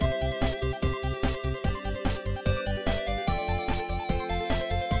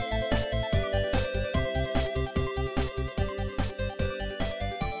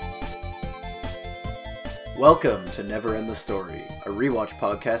Welcome to Never End the Story, a rewatch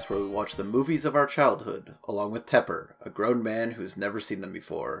podcast where we watch the movies of our childhood, along with Tepper, a grown man who's never seen them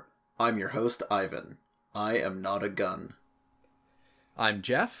before. I'm your host, Ivan. I am not a gun. I'm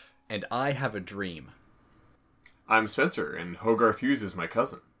Jeff, and I have a dream. I'm Spencer, and Hogarth Hughes is my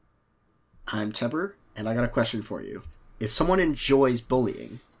cousin. I'm Tepper, and I got a question for you. If someone enjoys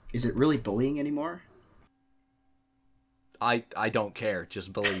bullying, is it really bullying anymore? I don't care,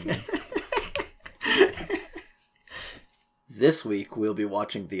 just believe me. This week, we'll be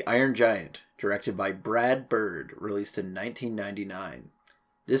watching The Iron Giant, directed by Brad Bird, released in 1999.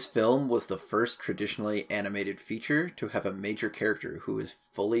 This film was the first traditionally animated feature to have a major character who is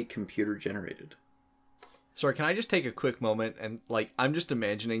fully computer-generated. Sorry, can I just take a quick moment and, I'm just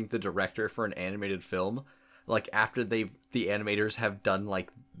imagining the director for an animated film, after the animators have done,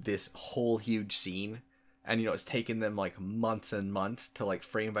 this whole huge scene, and, it's taken them, months and months to,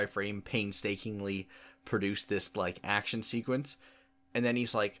 frame by frame, painstakingly produce this, action sequence, and then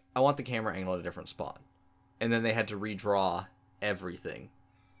he's like, I want the camera angle at a different spot. And then they had to redraw everything.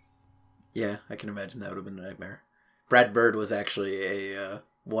 Yeah, I can imagine that would have been a nightmare. Brad Bird was actually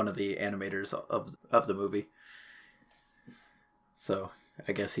one of the animators of the movie. So,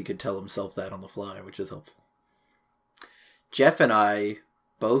 I guess he could tell himself that on the fly, which is helpful. Jeff and I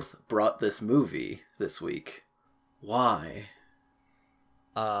both brought this movie this week. Why?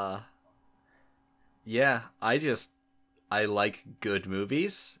 Yeah, I like good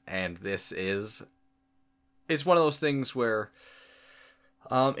movies, and it's one of those things where,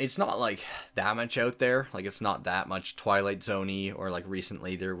 it's not, that much out there, it's not that much Twilight Zone-y, or,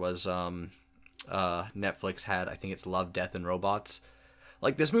 recently there was, Netflix had, I think it's Love, Death, and Robots.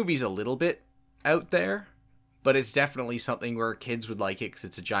 This movie's a little bit out there, but it's definitely something where kids would like it because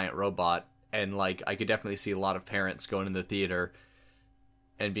it's a giant robot, and, I could definitely see a lot of parents going in the theater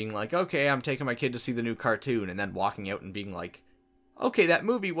and being like, okay, I'm taking my kid to see the new cartoon, and then walking out and being like, okay, that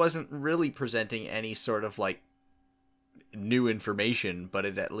movie wasn't really presenting any sort of, new information, but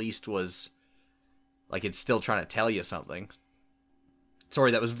it at least was, it's still trying to tell you something. Sorry,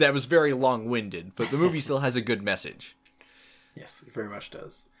 that was very long-winded, but the movie still has a good message. Yes, it very much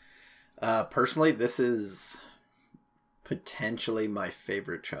does. Personally, this is potentially my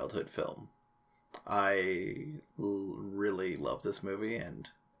favorite childhood film. I really love this movie, and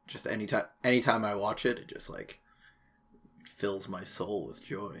just anytime I watch it, it just fills my soul with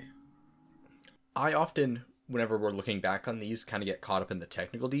joy. I often, whenever we're looking back on these, kind of get caught up in the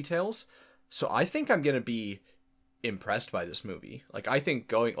technical details. So I think I'm going to be impressed by this movie. I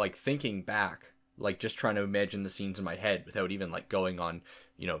think thinking back, just trying to imagine the scenes in my head without even going on,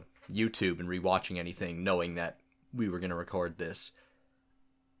 YouTube and rewatching anything, knowing that we were going to record this.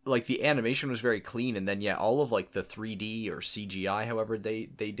 The animation was very clean, and then, yeah, all of, the 3D or CGI, however they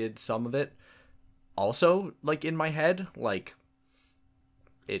did some of it, also, in my head,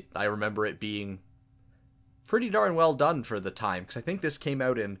 I remember it being pretty darn well done for the time, because I think this came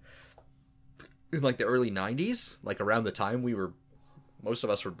out in the early 90s, around the time most of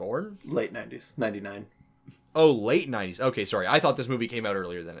us were born. Late 90s, 99. Oh, late 90s. Okay, sorry, I thought this movie came out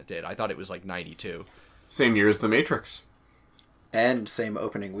earlier than it did. I thought it was, 92. Same year as The Matrix. And same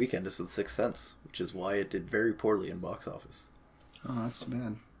opening weekend as The Sixth Sense, which is why it did very poorly in box office. Oh, that's too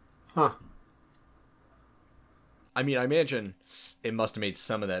bad. Huh. I mean, I imagine it must have made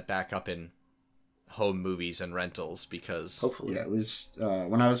some of that back up in home movies and rentals, because... Hopefully. Yeah, it was...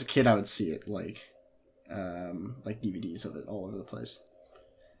 when I was a kid, I would see it, DVDs of it all over the place.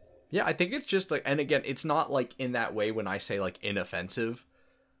 Yeah, I think it's just, and again, it's not, in that way when I say, inoffensive.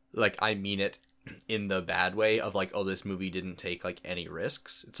 I mean it in the bad way of oh, this movie didn't take any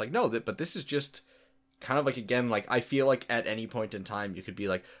risks. It's no, but this is just kind of again, I feel at any point in time you could be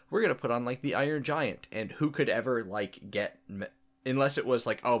we're gonna put on The Iron Giant, and who could ever get, unless it was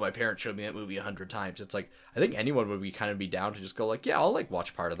oh, my parents showed me that movie 100 times. It's I think anyone would be down to just go yeah, I'll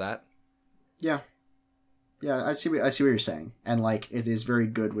watch part of that. Yeah, I see what you're saying, and it is very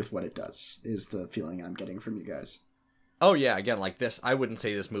good with what it does, is the feeling I'm getting from you guys. Oh yeah, again, this, I wouldn't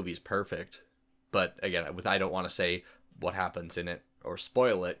say this movie's perfect. But again, I don't want to say what happens in it or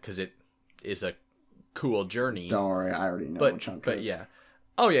spoil it, because it is a cool journey. Don't worry, I already know. But yeah,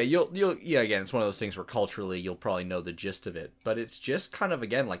 oh yeah, you'll again, it's one of those things where culturally you'll probably know the gist of it. But it's just kind of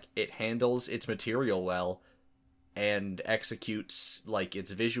again it handles its material well, and executes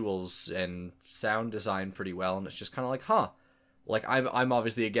its visuals and sound design pretty well, and it's just kind of huh. I'm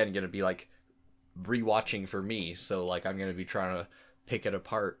obviously again going to be rewatching for me, so I'm going to be trying to pick it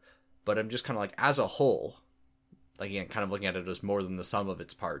apart. But I'm just kind of as a whole, again, kind of looking at it as more than the sum of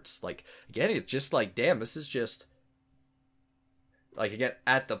its parts. Again, it's just damn, this is just like again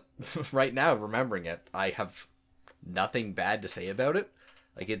at the right now remembering it, I have nothing bad to say about it.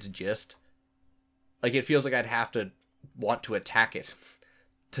 Like it's just like it feels like I'd have to want to attack it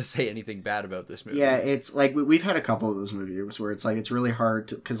to say anything bad about this movie. Yeah, it's like we've had a couple of those movies where it's like it's really hard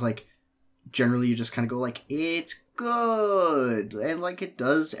to, because like generally you just kind of go like it's good and like it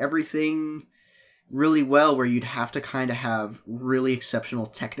does everything really well, where you'd have to kind of have really exceptional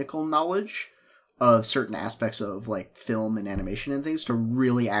technical knowledge of certain aspects of like film and animation and things to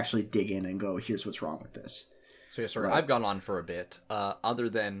really actually dig in and go, here's what's wrong with this. So yeah, sorry, Right. I've gone on for a bit. Other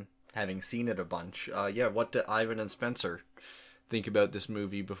than having seen it a bunch, what do Ivan and Spencer think about this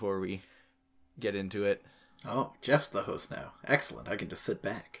movie before we get into it? Oh, Jeff's the host now. Excellent. I can just sit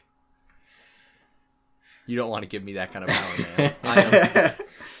back. You don't want to give me that kind of power, man.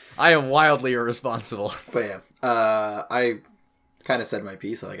 I am wildly irresponsible. But yeah, I kind of said my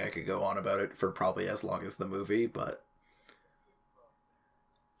piece. Like I could go on about it for probably as long as the movie, but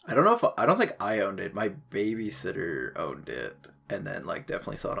I don't think I owned it. My babysitter owned it, and then like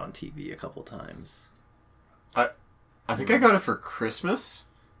definitely saw it on TV a couple times. I think I got it for Christmas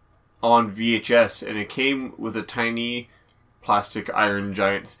on VHS, and it came with a tiny plastic Iron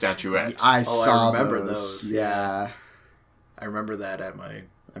Giant statuette. I saw remember those. those, Yeah. I remember that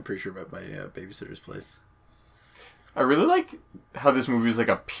I'm pretty sure at my babysitter's place. I really like how this movie is like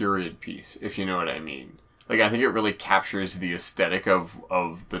a period piece, if you know what I mean. Like, I think it really captures the aesthetic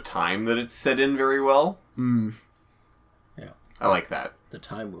of the time that it's set in very well. Mm. Yeah. I like that. The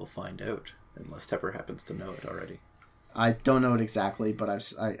time we'll find out, unless Tepper happens to know it already. I don't know it exactly, but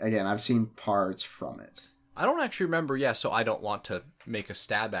I've seen parts from it. I don't actually remember, so I don't want to make a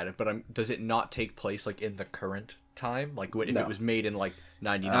stab at it, but does it not take place, like, in the current time? Like, if No. it was made in, like,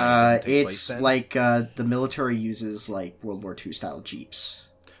 99, it doesn't take place It's then? like the military uses, like, World War II style jeeps.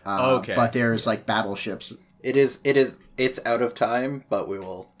 Okay. But there's, like, battleships. It's out of time, but we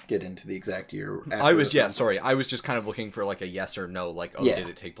will get into the exact year. After I was the film. sorry. I was just kind of looking for, like, a yes or no, like, Yeah. did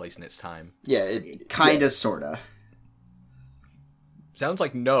it take place in its time? Yeah, it Kinda, sorta. Sounds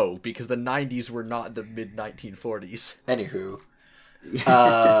like no, because the 90s were not the mid-1940s. Anywho,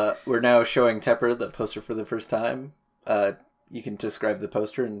 we're now showing Tepper the poster for the first time. You can describe the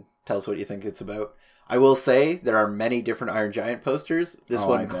poster and tell us what you think it's about. I will say there are many different Iron Giant posters. This I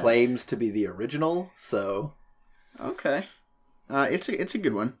one bet. claims to be the original, so Okay. It's a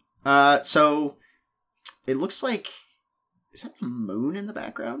good one. So it looks like, is that the moon in the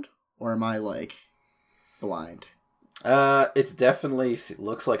background? Or am I, like, blind? it's definitely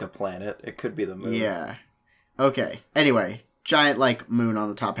looks like a planet. It could be the moon. Yeah. Okay. Anyway, giant, like, moon on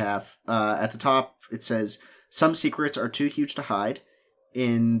the top half. At the top, it says, "Some secrets are too huge to hide."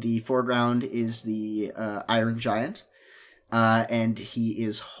 In the foreground is the Iron Giant. And he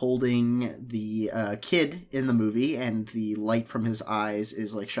is holding the kid in the movie, and the light from his eyes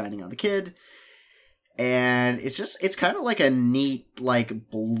is, like, shining on the kid. And it's kind of like a neat, like,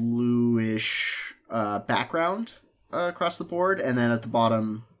 bluish background across the board. And then at the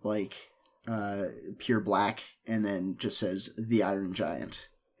bottom, like, pure black, and then just says the Iron Giant.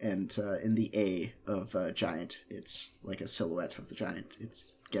 And in the A of giant, it's like a silhouette of the giant.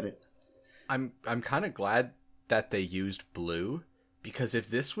 Get it? I'm kind of glad that they used blue, because if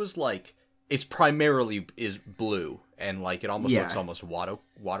this was like, it's primarily is blue, and like it almost Yeah. looks almost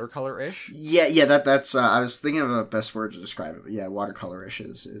watercolor-ish. Yeah. That's. I was thinking of a best word to describe it. But yeah, watercolorish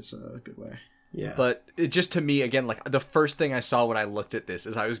is a good way. Yeah. But it just, to me, again, like the first thing I saw when I looked at this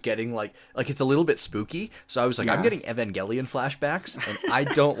is I was getting like it's a little bit spooky, so I was like, I'm Yeah. getting Evangelion flashbacks, and I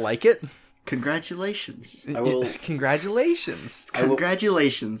don't like it. Congratulations! I will. Congratulations.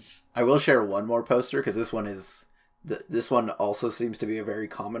 Congratulations! I will share one more poster because this one is this one also seems to be a very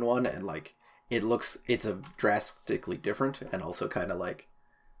common one, and like it's a drastically different, and also kind of like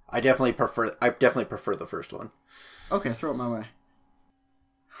I definitely prefer the first one. Okay, throw it my way.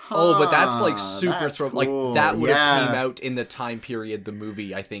 Oh, but that's like Huh, super that's throw. cool. Like that would have came Yeah. out in the time period the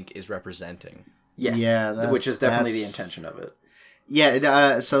movie I think is representing. Yes, Yeah, which is definitely the that's- intention of it.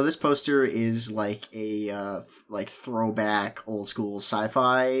 Yeah, so this poster is like a like throwback old school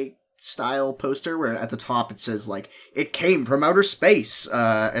sci-fi style poster where at the top it says like "It came from outer space!"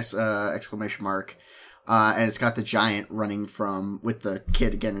 Exclamation mark, and it's got the giant running with the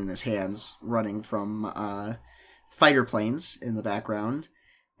kid again in his hands running from fighter planes in the background,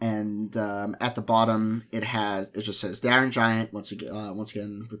 and at the bottom it just says the Iron Giant once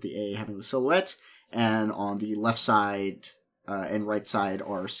again with the A having the silhouette, and on the left side. And right side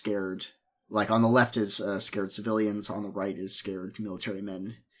are scared. Like on the left is scared civilians. On the right is scared military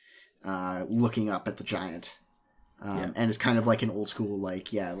men, looking up at the giant. And it's kind of like an old school,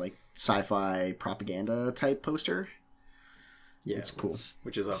 like sci-fi propaganda type poster. Yeah, It's cool.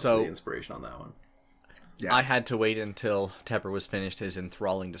 which is obviously So- the inspiration on that one. Yeah. I had to wait until Tepper was finished his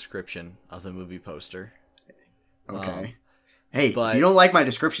enthralling description of the movie poster. Okay. Hey, but- if you don't like my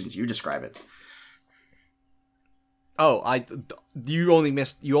descriptions, you describe it. Oh, you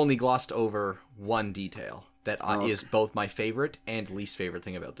only glossed over one detail that is both my favorite and least favorite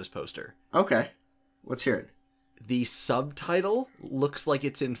thing about this poster. Okay. Let's hear it. The subtitle looks like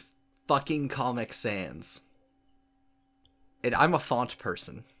it's in fucking Comic Sans. And I'm a font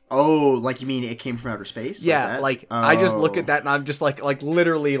person. Oh, like you mean it came from outer space? Yeah, that? like I just look Oh. at that and I'm just like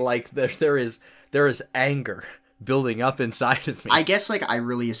literally like there is anger building up inside of me. I guess like I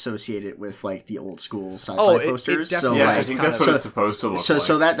really associate it with like the old school sci-fi Oh, it posters. So definitely- Yeah, like, I think kind that's of- what it's supposed to look so like.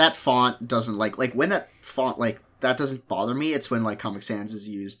 so that font doesn't like when that font like that doesn't bother me. It's when like Comic Sans is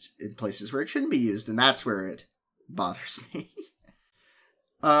used in places where it shouldn't be used, and that's where it bothers me.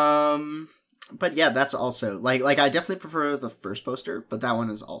 But yeah, that's also like I definitely prefer the first poster, but that one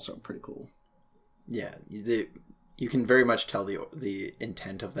is also pretty cool. Yeah, you can very much tell the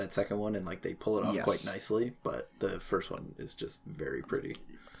intent of that second one, and like they pull it off Yes. quite nicely. But the first one is just very pretty.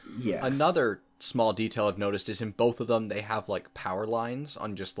 Yeah, Another small detail I've noticed is in both of them they have like power lines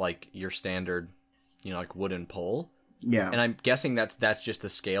on just like your standard, like wooden pole. yeah, And I'm guessing that's just the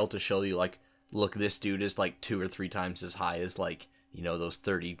scale to show you like, look, this dude is like 2 or 3 times as high as like, those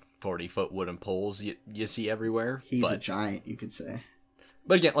 30, 40 foot wooden poles you see everywhere. he's a but, giant, you could say.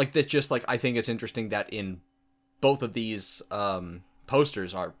 but again, like that's just like, I think it's interesting that in both of these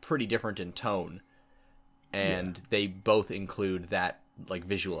posters are pretty different in tone. And they both include that like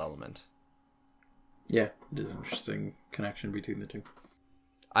visual element. Yeah, it is an interesting connection between the two.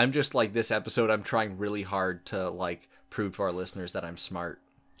 I'm just like this episode, I'm trying really hard to like prove to our listeners that I'm smart.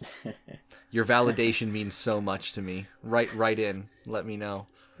 Your validation means so much to me. Write in. Let me know.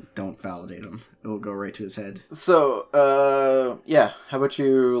 Don't validate him; it will go right to his head. So, yeah, how about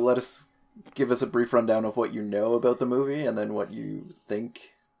you give us a brief rundown of what you know about the movie, and then what you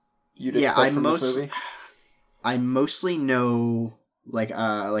think you'd expect from this movie? I mostly know like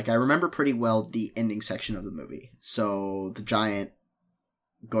I remember pretty well the ending section of the movie. So the giant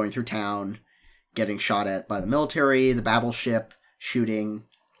going through town, getting shot at by the military, the Babel ship shooting,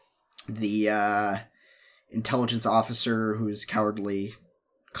 the intelligence officer who's cowardly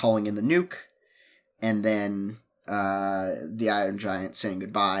calling in the nuke, and then the Iron Giant saying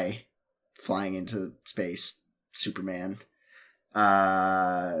goodbye, flying into space, Superman.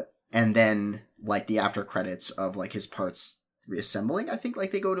 And then like the after credits of like his parts reassembling. I think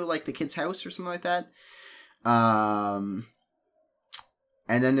like they go to like the kid's house or something like that.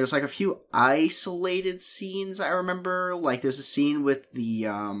 And then there's like a few isolated scenes I remember. Like there's a scene with the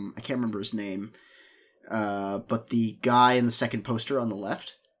I can't remember his name. But the guy in the second poster on the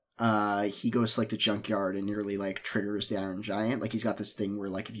left, he goes to like the junkyard and nearly like triggers the Iron Giant. Like he's got this thing where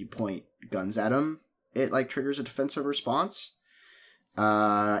like if you point guns at him, it like triggers a defensive response.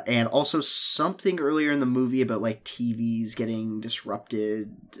 And also something earlier in the movie about like TVs getting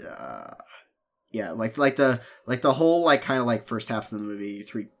disrupted. Yeah, like the whole like kind of like first half of the movie,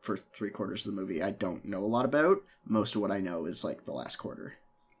 first 3/4 of the movie, I don't know a lot about. Most of what I know is like the last quarter.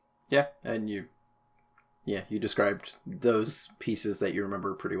 Yeah, and you described those pieces that you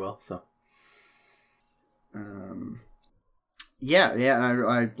remember pretty well. So, yeah,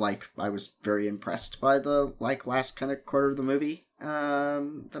 and I was very impressed by the like last kind of quarter of the movie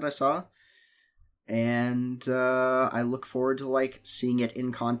that I saw, and I look forward to like seeing it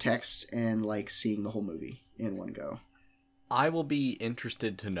in context and like seeing the whole movie in one go. I will be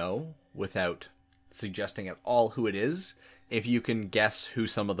interested to know, without suggesting at all who it is, if you can guess who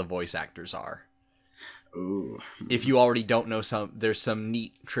some of the voice actors are. Ooh. If you already don't know there's some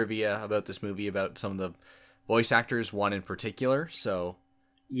neat trivia about this movie about some of the voice actors, one in particular, so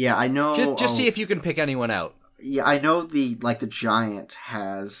Yeah, I know. just see if you can pick anyone out. Yeah, I know the giant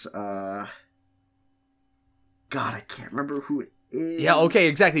has God, I can't remember who it is. Yeah, okay,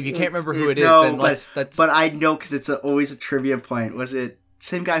 exactly. If you can't remember who it is, no, then but, let's But I know because it's always a trivia point. Was it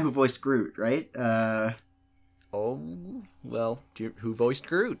same guy who voiced Groot, right? Oh, well, who voiced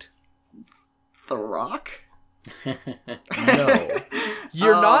Groot? The Rock? No.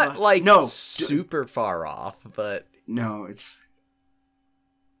 You're not like no. super far off, but No, it's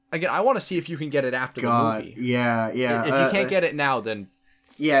again, I want to see if you can get it after God. the movie. Yeah. If you can't get it now, then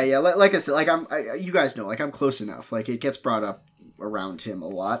Yeah. Like I said, like you guys know, like I'm close enough. Like it gets brought up around him a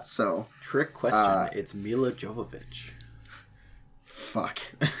lot. So trick question: it's Mila Jovovich. fuck,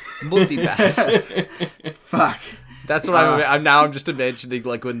 multipass. fuck. That's what I'm just imagining,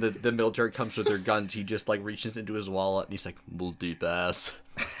 like when the military comes with their guns, he just like reaches into his wallet and he's like multipass.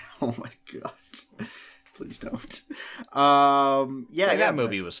 Oh my god. Please don't. That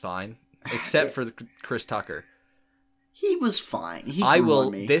movie was fine, except for Chris Tucker. He was fine. He I grew will.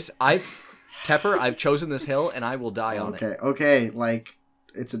 on me. Tepper, I've chosen this hill, and I will die on it. Okay. Like,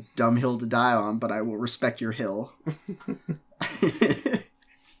 it's a dumb hill to die on, but I will respect your hill.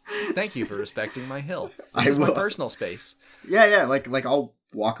 Thank you for respecting my hill. I This is my will. personal space. Yeah. Like I'll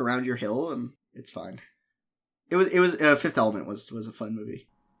walk around your hill, and it's fine. It was Fifth Element was a fun movie.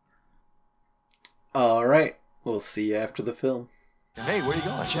 All right. We'll see you after the film. Hey, where you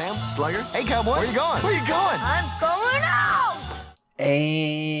going, champ? Slugger? Hey, cowboy. Where you going? Where you going? I'm going out!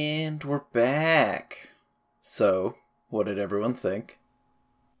 And we're back. So, what did everyone think?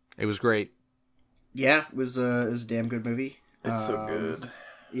 It was great. Yeah, it was a damn good movie. It's so good.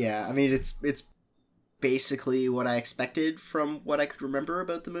 Yeah, I mean it's basically what I expected from what I could remember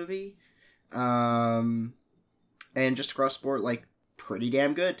about the movie. And just across the board, like, pretty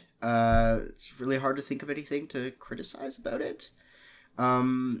damn good. It's really hard to think of anything to criticize about it.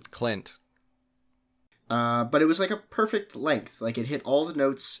 Clint. But it was like a perfect length. Like, it hit all the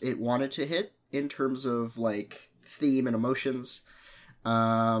notes it wanted to hit in terms of, like, theme and emotions.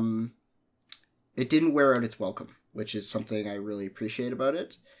 It didn't wear out its welcome, which is something I really appreciate about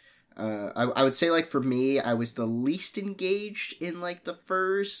it. I would say, like, for me, I was the least engaged in, like, the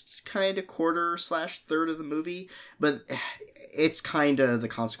first kind of quarter/third of the movie, but it's kind of the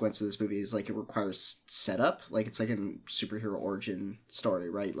consequence of this movie is, like, it requires setup. Like, it's like a superhero origin story,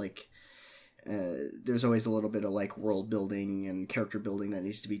 right? Like, there's always a little bit of, like, world building and character building that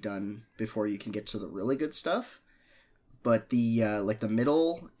needs to be done before you can get to the really good stuff. But the, like, the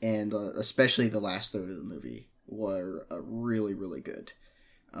middle and especially the last third of the movie were really, really good.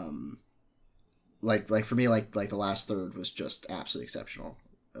 Like for me, like the last third was just absolutely exceptional.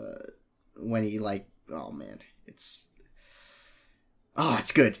 When he, like, oh man, it's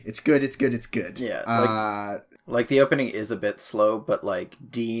good. It's good. Yeah, like the opening is a bit slow, but like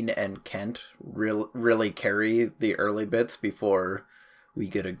Dean and Kent really carry the early bits before we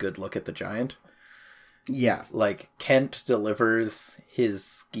get a good look at the giant. Yeah. Like, Kent delivers his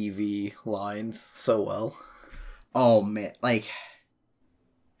skeevy lines so well. Oh man, like,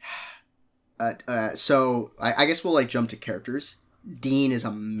 so I guess we'll, like, jump to characters. Dean is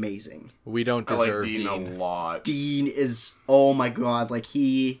amazing. We don't I deserve like Dean a lot. Dean is, oh my god, like,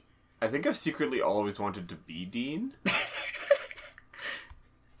 I think I've secretly always wanted to be Dean.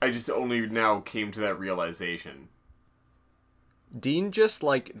 I just only now came to that realization. Dean just,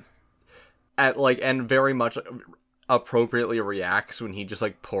 like, and very much appropriately reacts when he just,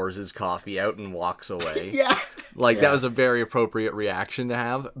 like, pours his coffee out and walks away. yeah. Like, that was a very appropriate reaction to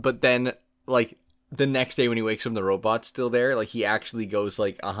have. But then, like, the next day when he wakes up, the robot's still there. Like, he actually goes,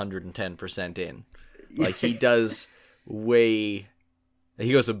 like, 110% in. Like, he does he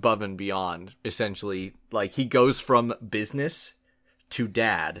goes above and beyond, essentially. Like, he goes from business to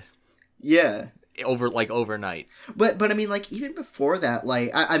dad. Yeah. Overnight. But I mean, like, even before that,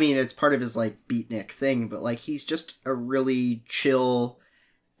 like, I mean, it's part of his, like, beatnik thing, but, like, he's just a really chill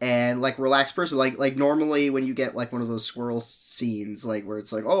and, like, relaxed person. Like normally when you get, like, one of those squirrel scenes, like, where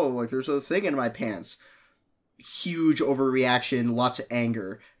it's like, oh, like, there's a thing in my pants. Huge overreaction, lots of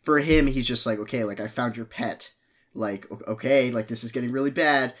anger. For him, he's just like, okay, like, I found your pet. Like, okay, like, this is getting really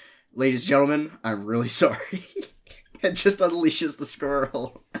bad. Ladies and gentlemen, I'm really sorry. And just unleashes the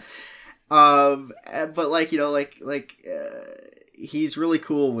squirrel. But, like, you know, he's really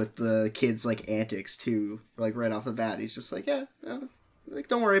cool with the kids, like, antics too. Like, right off the bat, he's just like, yeah, like,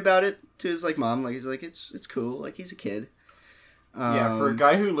 don't worry about it. To his, like, mom, like, he's like, it's cool. Like, he's a kid. Yeah, for a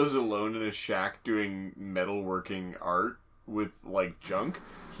guy who lives alone in a shack doing metalworking art with, like, junk,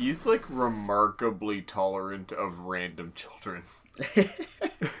 he's, like, remarkably tolerant of random children.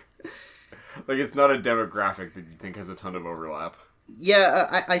 Like, it's not a demographic that you think has a ton of overlap.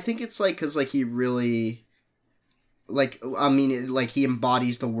 Yeah, I think it's, like, because, like, he really, like, I mean, like, he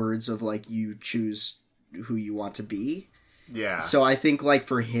embodies the words of, like, you choose who you want to be. Yeah. So I think, like,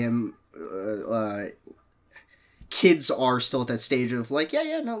 for him, kids are still at that stage of, like,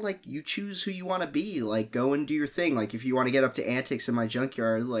 no, like, you choose who you want to be. Like, go and do your thing. Like, if you want to get up to antics in my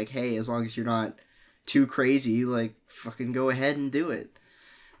junkyard, like, hey, as long as you're not too crazy, like, fucking go ahead and do it.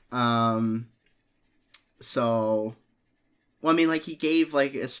 So... Well, I mean, like, he gave,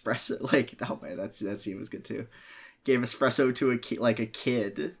 like, espresso, like, oh man, that scene was good too. Gave espresso to a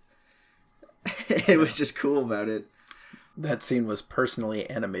kid. It was just cool about it. That scene was personally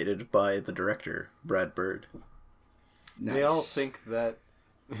animated by the director, Brad Bird. Nice. They all think that...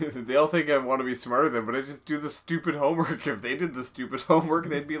 They all think I want to be smarter than them, but I just do the stupid homework. If they did the stupid homework,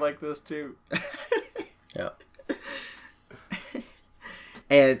 they'd be like this too. Yeah.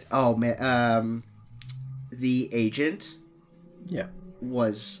 And, oh man, the agent Yeah.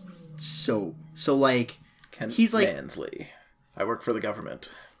 was so like Ken he's like Mansley. I work for the government.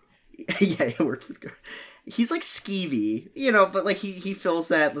 yeah, he worked for the government. He's like skeevy, but like he fills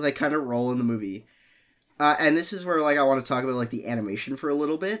that like kind of role in the movie. And this is where like I want to talk about like the animation for a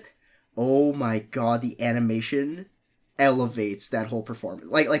little bit. Oh my god, the animation elevates that whole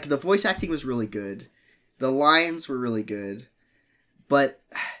performance. Like the voice acting was really good. The lines were really good. But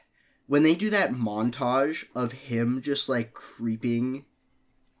when they do that montage of him just like creeping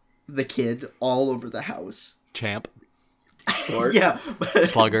the kid all over the house. Champ. Short. Yeah.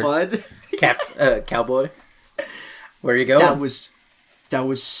 Slugger. Bud. Cowboy. Where you going? That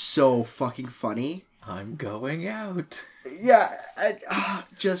was so fucking funny. I'm going out. Yeah,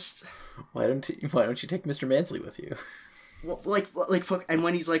 just Why don't you take Mr. Mansley with you? like fuck. And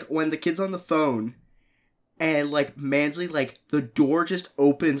when he's like, when the kid's on the phone, and like Mansley, like the door just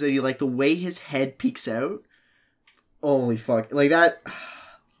opens and he like the way his head peeks out. Holy fuck! Like that.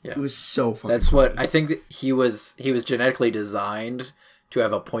 Yeah. It was so fucking. That's funny. what I think. That he was genetically designed to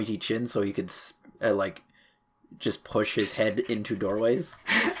have a pointy chin, so he could like just push his head into doorways.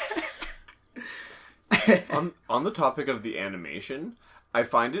 On the topic of the animation, I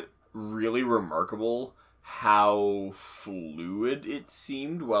find it really remarkable how fluid it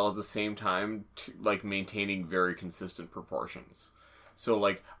seemed, while at the same time like maintaining very consistent proportions. So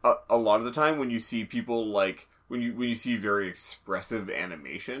like a lot of the time when you see people like when you see very expressive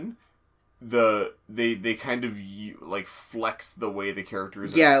animation, they kind of like flex the way the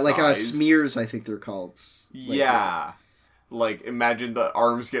characters are like sized. smears, I think they're called. Yeah. Like, imagine the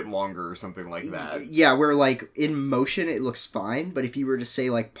arms get longer or something like that. Yeah, where, like, in motion it looks fine, but if you were to, say,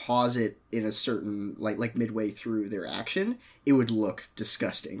 like, pause it in a certain, like midway through their action, it would look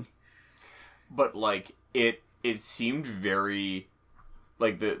disgusting. But, like, it seemed very...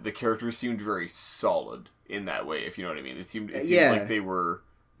 Like, the characters seemed very solid in that way, if you know what I mean. It seemed like they were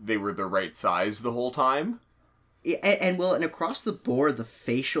the right size the whole time. And across the board, the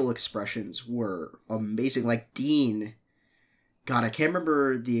facial expressions were amazing. Like, Dean... God, I can't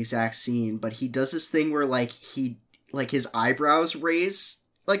remember the exact scene, but he does this thing where, like, his eyebrows raise,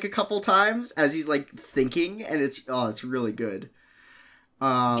 like, a couple times as he's, like, thinking, and it's really good.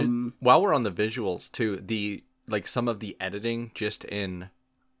 While we're on the visuals, too, some of the editing just in...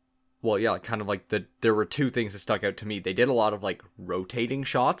 Well, yeah, kind of like there were two things that stuck out to me. They did a lot of, like, rotating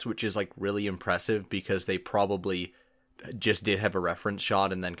shots, which is, like, really impressive because they probably just did have a reference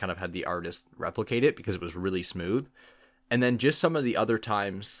shot and then kind of had the artist replicate it because it was really smooth. And then just some of the other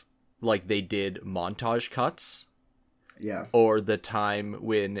times, like, they did montage cuts. Yeah. Or the time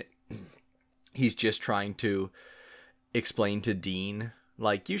when he's just trying to explain to Dean,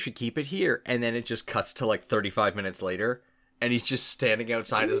 like, you should keep it here. And then it just cuts to, like, 35 minutes later. And he's just standing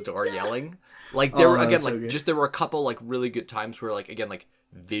outside his door yelling. Like, there were, again, like, there were a couple, like, really good times where, like, again, like,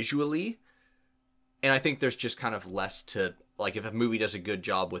 visually. And I think there's just kind of less to, like, if a movie does a good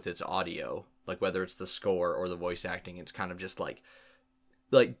job with its audio... Like, whether it's the score or the voice acting, it's kind of just, like,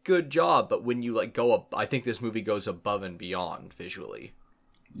 good job. But when you, like, go up... I think this movie goes above and beyond visually.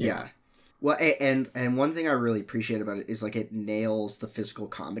 Yeah. Well, and one thing I really appreciate about it is, like, it nails the physical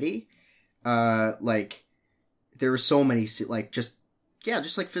comedy. Like, there were so many, like, just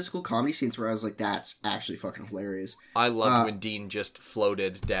like, physical comedy scenes where I was like, that's actually fucking hilarious. I loved when Dean just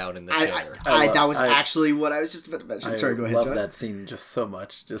floated down in the chair. That was actually what I was just about to mention. Sorry, go ahead, John. I love that scene just so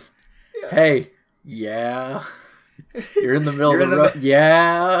much. Just... Hey, yeah. You're in the middle of the road.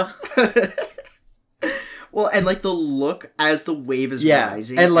 Yeah. Well, and like the look as the wave is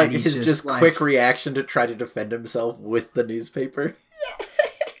rising. And like his just like... quick reaction to try to defend himself with the newspaper.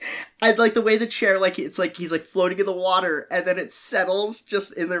 And like the way the chair, like it's like he's like floating in the water and then it settles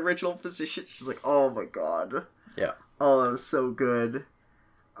just in the original position. She's like, oh my god. Yeah. Oh, that was so good.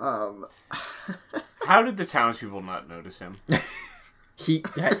 How did the townspeople not notice him?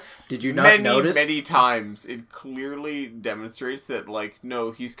 Did you not notice? Many times it clearly demonstrates that, like, no,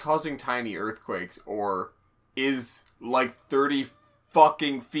 he's causing tiny earthquakes or is like 30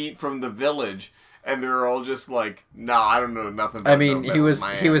 fucking feet from the village, and they're all just like, nah, I don't know nothing about I mean, he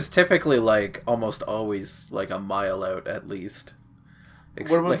was typically like almost always like a mile out at least.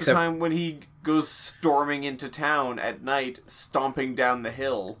 What about the time when he goes storming into town at night, stomping down the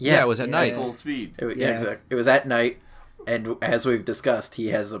hill? Yeah, it was at night. Full speed. Exactly. It was at night. And as we've discussed, he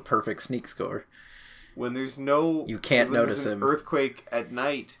has a perfect sneak score. When there's no... You can't notice him. Earthquake at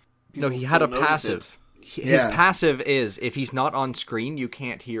night. No, he had a passive. His passive is, if he's not on screen, you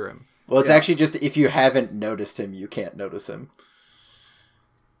can't hear him. Well, it's actually just, if you haven't noticed him, you can't notice him.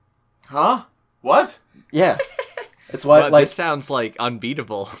 Huh? What? Yeah. It's why, like... This sounds, like,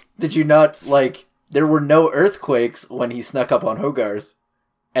 unbeatable. Did you not, like... there were no earthquakes when he snuck up on Hogarth,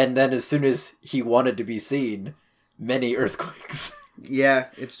 and then as soon as he wanted to be seen, many earthquakes. Yeah,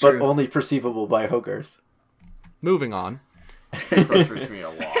 it's true. But only perceivable by Hogarth. Moving on. It frustrates me a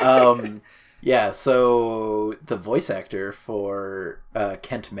lot. Yeah, so the voice actor for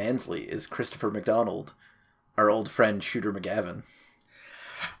Kent Mansley is Christopher McDonald, our old friend Shooter McGavin.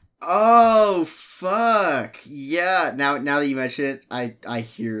 Oh, fuck. Yeah, now that you mention it, I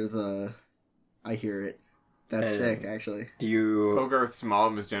hear it. That's sick, actually. Do you... Hogarth's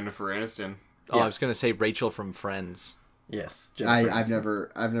mom is Jennifer Aniston. Oh, Yeah. I was going to say Rachel from Friends. Yes. Jennifer I've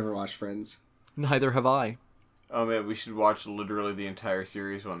Aniston. never watched Friends. Neither have I. Oh man, we should watch literally the entire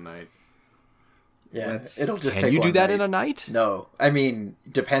series one night. Yeah, That's- it'll just Can take you do one that night. in a night? No. I mean,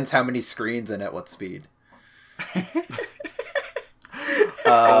 depends how many screens and at what speed.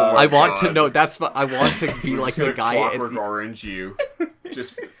 Oh my I want to God. know. I want to be We're like just gonna the guy. At Clockwork the, Orange you.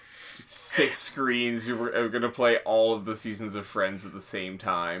 Just 6 screens. We're gonna play all of the seasons of Friends at the same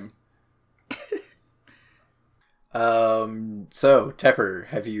time. So, Tepper,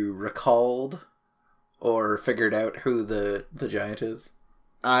 have you recalled or figured out who the giant is?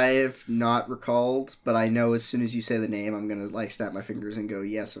 I've not recalled, but I know as soon as you say the name, I'm gonna like snap my fingers and go,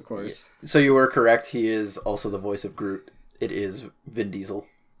 yes, of course. So you were correct. He is also the voice of Groot. It is Vin Diesel.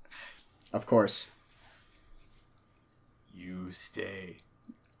 Of course. You stay.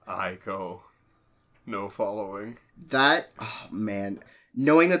 I go. No following. That, oh man,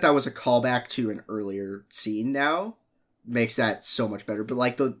 knowing that was a callback to an earlier scene now makes that so much better. But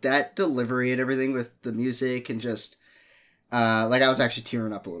like that delivery and everything with the music and just like I was actually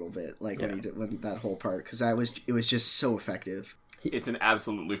tearing up a little bit like when that whole part because it was just so effective. It's an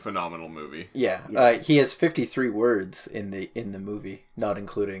absolutely phenomenal movie. Yeah. He has 53 words in the movie, not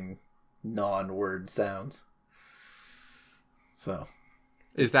including non-word sounds. So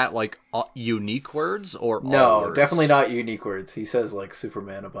is that like unique words or all no, words? definitely not unique words. He says like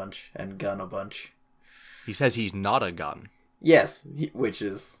Superman a bunch and gun a bunch. He says he's not a gun. Yes, which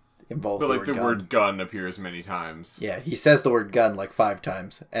involves But like the gun. word gun appears many times. Yeah, he says the word gun like 5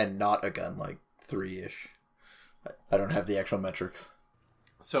 times and not a gun like 3-ish. I don't have the actual metrics.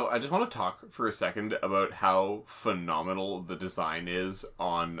 So I just want to talk for a second about how phenomenal the design is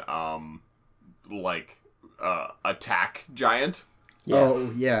on Attack Giant. Yeah.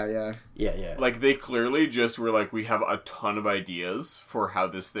 Oh yeah. Yeah. Like they clearly just were like, we have a ton of ideas for how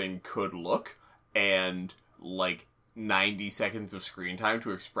this thing could look and like 90 seconds of screen time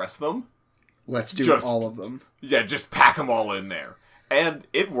to express them. Let's do Just- all of them. Yeah, just pack them all in there. And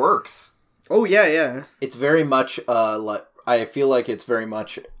it works. Oh yeah. It's very much like I feel like it's very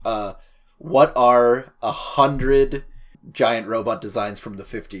much what are 100 giant robot designs from the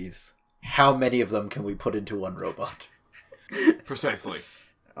 50s? How many of them can we put into one robot? Precisely.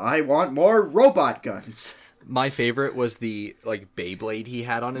 I want more robot guns. My favorite was the like Beyblade he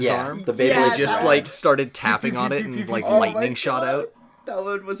had on his arm. the Beyblade Yeah, He just Rad. like started tapping on it and like Oh my lightning shot God. out. That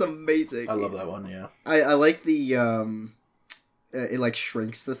one was amazing. I love that one. Yeah. I like the it like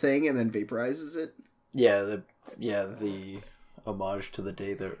shrinks the thing and then vaporizes it. Yeah. The homage to the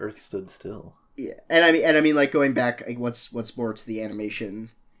day the Earth stood still. Yeah, and I mean, like going back, like, what's more to the animation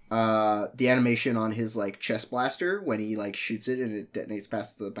on his like chest blaster when he like shoots it and it detonates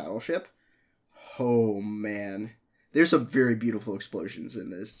past the battleship. Oh man, there's some very beautiful explosions in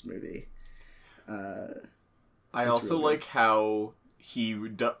this movie. I also really like how he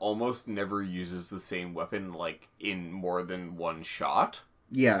almost never uses the same weapon, like, in more than one shot.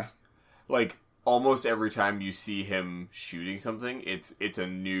 Yeah, Like, almost every time you see him shooting something, it's a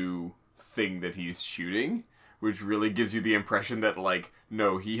new thing that he's shooting, which really gives you the impression that, like,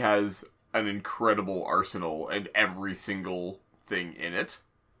 no, he has an incredible arsenal, and every single thing in it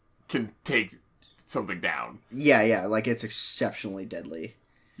can take something down. yeah, like it's exceptionally deadly.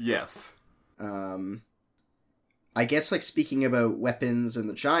 Yes. I guess, like, speaking about weapons and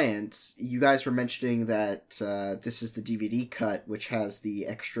the giant, you guys were mentioning that this is the DVD cut, which has the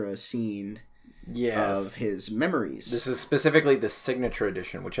extra scene Yes. of his memories. This is specifically the signature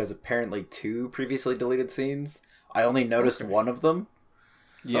edition, which has apparently 2 previously deleted scenes. I only noticed one of them.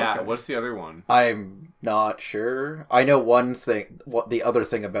 Yeah, Okay. what's the other one? I'm not sure. I know one thing. What the other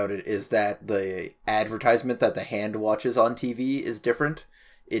thing about it is that the advertisement that the hand watches on TV is different.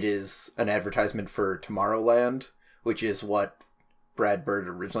 It is an advertisement for Tomorrowland, which is what Brad Bird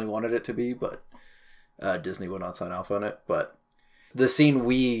originally wanted it to be, but Disney would not sign off on it. But the scene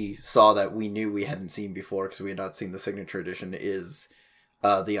we saw that we knew we hadn't seen before because we had not seen the signature edition is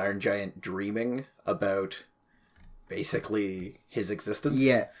the Iron Giant dreaming about basically his existence.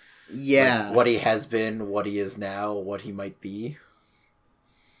 yeah, Like, what he has been, what he is now, what he might be.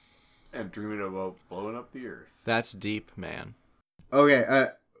 And dreaming about blowing up the earth. That's deep, man. Okay,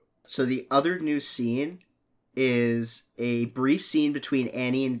 so the other new scene is a brief scene between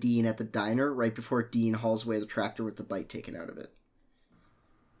Annie and Dean at the diner right before Dean hauls away the tractor with the bite taken out of it.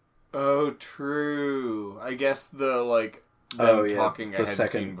 Oh, true. I guess the, talking I had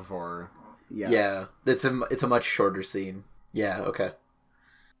seen before. Yeah. It's a much shorter scene. Yeah, okay.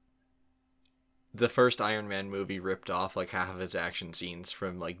 The first Iron Man movie ripped off like half of its action scenes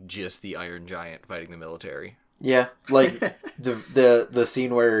from like just the Iron Giant fighting the military. Yeah, like the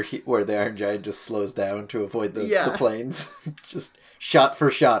scene where the Iron Giant just slows down to avoid the planes. Just shot for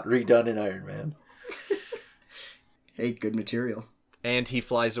shot redone in Iron Man. Hey, good material. And he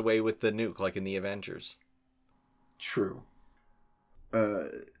flies away with the nuke like in the Avengers. True.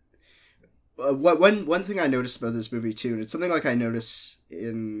 One thing I noticed about this movie too, and it's something like I notice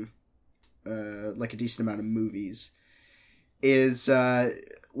in like a decent amount of movies, is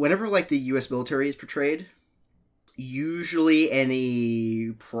whenever like the U.S. military is portrayed, usually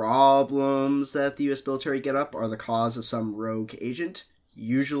any problems that the U.S. military get up are the cause of some rogue agent,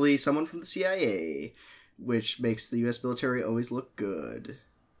 usually someone from the CIA, which makes the U.S. military always look good.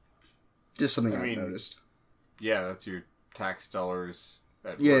 Just something I've noticed. Yeah, that's your tax dollars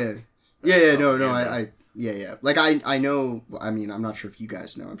at yeah. work. Yeah, no, Like, I know, I mean, I'm not sure if you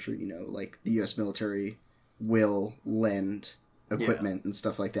guys know, I'm sure you know, like, the U.S. military will lend equipment and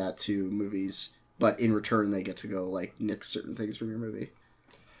stuff like that to movies, but in return they get to go, like, nix certain things from your movie.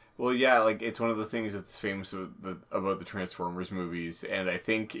 Well, yeah, like, it's one of the things that's famous about the Transformers movies, and I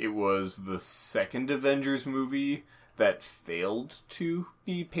think it was the second Avengers movie that failed to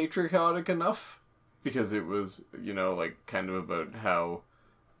be patriotic enough, because it was, kind of about how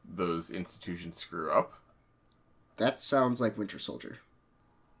those institutions screw up. That sounds like Winter Soldier.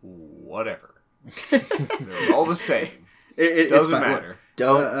 Whatever. They're all the same. It doesn't matter.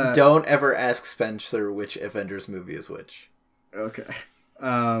 Don't ever ask Spencer which Avengers movie is which. Okay.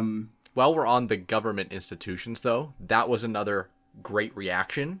 While we're on the government institutions, though, that was another great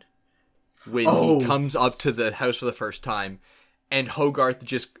reaction when he comes up to the house for the first time, and Hogarth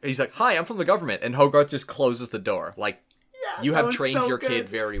he's like, "Hi, I'm from the government," and Hogarth just closes the door. Like, you have trained your kid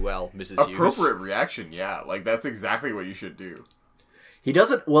very well, Mrs. Hughes. Appropriate reaction, yeah. Like, that's exactly what you should do. He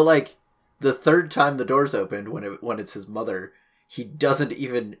doesn't, the third time the door's opened, when it's his mother, he doesn't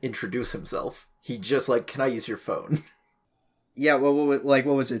even introduce himself. He just, can I use your phone? Yeah, well, what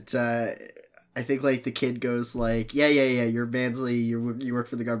was it? I think, the kid goes, yeah, you're Mansley, you work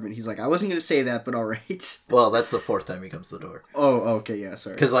for the government. He's like, I wasn't going to say that, but all right. Well, that's the fourth time he comes to the door. Oh, okay, yeah,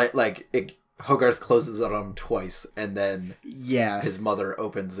 sorry. Because, Hogarth closes it on him twice, and then his mother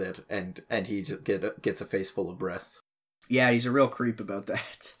opens it, and he just gets a face full of breasts. Yeah, he's a real creep about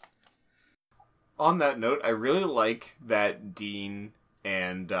that. On that note, I really like that Dean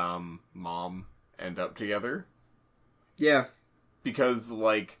and Mom end up together. Yeah. Because,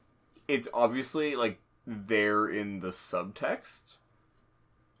 it's obviously, there in the subtext,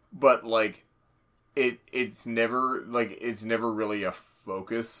 but, it's never really a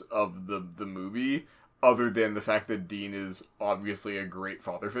focus of the movie, other than the fact that Dean is obviously a great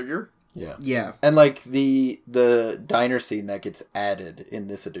father figure. Yeah. And the diner scene that gets added in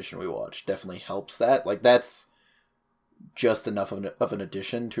this edition we watched definitely helps that. That's just enough of an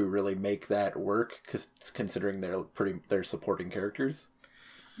addition to really make that work, considering they're supporting characters.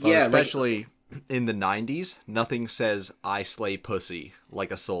 Well, yeah, especially in the 90s, nothing says "I slay pussy"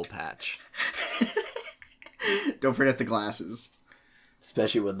 like a soul patch. Don't forget the glasses.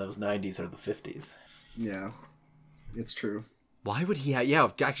 Especially when those 90s are the 50s. Yeah, it's true. Why would he have... Yeah,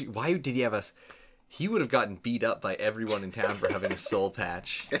 actually, why did he have a... He would have gotten beat up by everyone in town for having a soul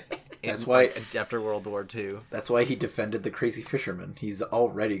patch. That's why... After World War II. That's why he defended the crazy fisherman. He's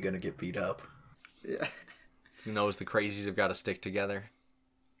already going to get beat up. Yeah. He knows the crazies have got to stick together.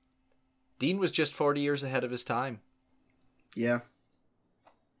 Dean was just 40 years ahead of his time. Yeah.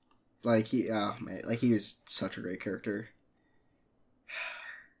 He was such a great character.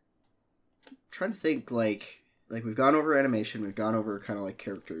 I'm trying to think, we've gone over animation, we've gone over kind of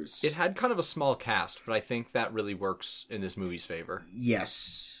characters. It had kind of a small cast, but I think that really works in this movie's favor.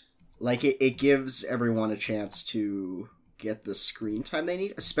 Yes. It gives everyone a chance to get the screen time they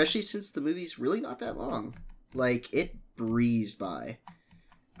need, especially since the movie's really not that long. It breezed by.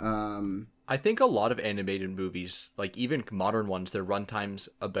 I think a lot of animated movies, even modern ones, their runtime's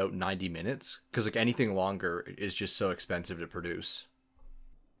about 90 minutes, because anything longer is just so expensive to produce.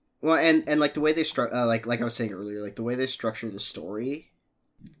 Well, and the way they like I was saying earlier, the way they structure the story,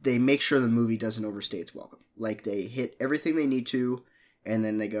 they make sure the movie doesn't overstay its welcome. They hit everything they need to, and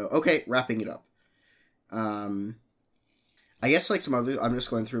then they go, okay, wrapping it up. I guess like some other. I'm just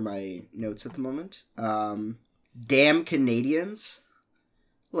going through my notes at the moment. Damn Canadians.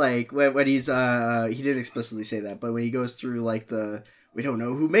 Like when he's he didn't explicitly say that, but when he goes through like we don't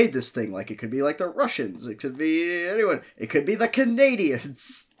know who made this thing. Like it could be like the Russians, it could be anyone, it could be the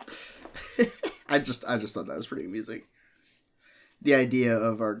Canadians. I just thought that was pretty amusing. The idea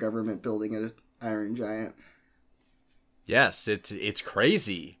of our government building an Iron Giant. Yes, it's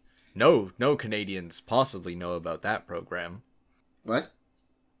crazy. No Canadians possibly know about that program. What?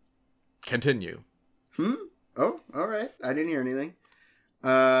 Continue. Oh, all right. I didn't hear anything.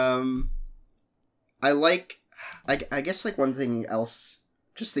 I guess like one thing else,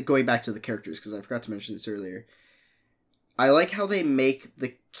 just going back to the characters, because I forgot to mention this earlier. I like how they make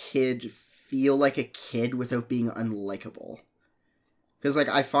the kid feel like a kid without being unlikable. Because like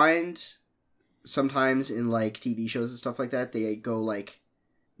I find sometimes in like TV shows and stuff like that, they go like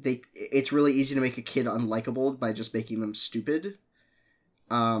it's really easy to make a kid unlikable by just making them stupid.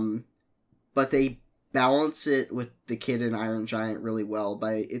 But they balance it with the kid in Iron Giant really well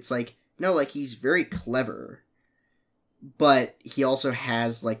by it's like no, like he's very clever, but he also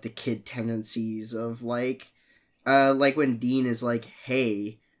has like the kid tendencies of like when Dean is like,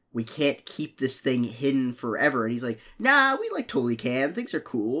 hey, we can't keep this thing hidden forever, and he's like, nah, we like totally can, things are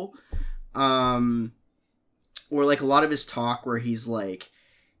cool. Or like a lot of his talk where he's like,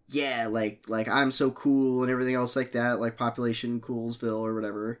 yeah, like I'm so cool and everything else like that, like Population Coolsville or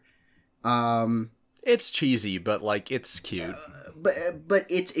whatever. It's cheesy, but like it's cute. But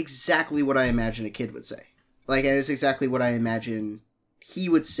it's exactly what I imagine a kid would say. Like, and it's exactly what I imagine he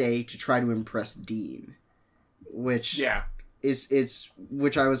would say to try to impress Dean, which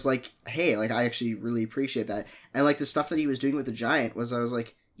which I was like, hey, like I actually really appreciate that. And like the stuff that he was doing with the Giant I was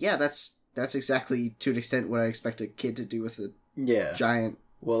like, yeah, that's exactly to an extent what I expect a kid to do with the Giant.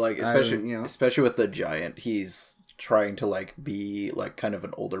 Well, like especially with the Giant, he's trying to like be like kind of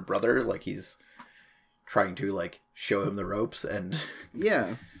an older brother, like he's trying to like show him the ropes and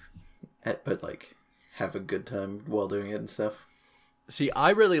but like have a good time while doing it and stuff. See, I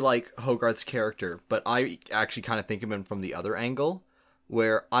really like Hogarth's character, but I actually kind of think of him from the other angle,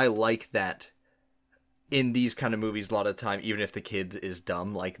 where I like that in these kind of movies a lot of the time, even if the kid is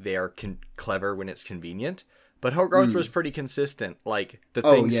dumb, like they're clever when it's convenient. But Hogarth was pretty consistent. Like the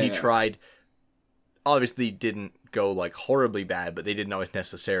things he tried obviously didn't go like horribly bad, but they didn't always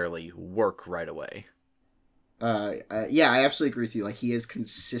necessarily work right away. I absolutely agree with you. Like he is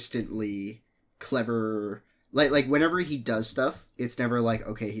consistently clever. Like whenever he does stuff, it's never like,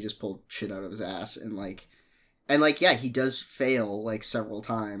 okay, he just pulled shit out of his ass and he does fail like several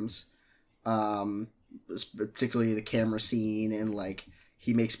times. Particularly the camera scene, and like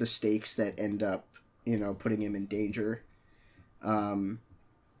he makes mistakes that end up, putting him in danger. And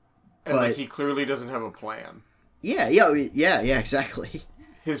like he clearly doesn't have a plan. Yeah, exactly.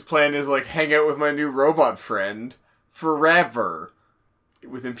 His plan is like hang out with my new robot friend forever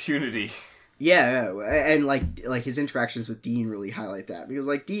with impunity. Yeah, and like his interactions with Dean really highlight that, because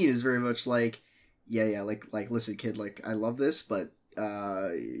like Dean is very much like, like listen, kid, like I love this, but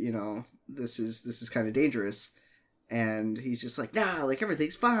this is kind of dangerous, and he's just like, nah, like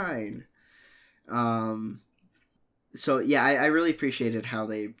everything's fine. So yeah, I really appreciated how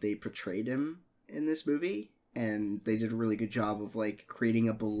they portrayed him in this movie, and they did a really good job of like creating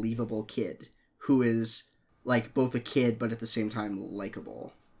a believable kid who is like both a kid but at the same time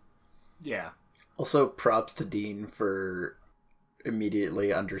likable. Yeah. Also, props to Dean for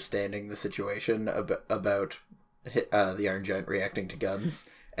immediately understanding the situation about the Iron Giant reacting to guns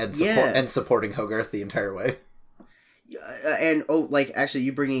and supporting Hogarth the entire way. And like actually,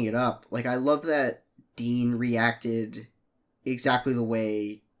 you bringing it up, like I love that Dean reacted exactly the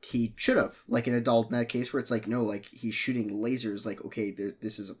way he should have, like an adult in that case, where it's like, no, like he's shooting lasers, like okay,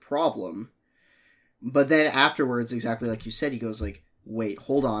 this is a problem. But then afterwards, exactly like you said, he goes like, wait,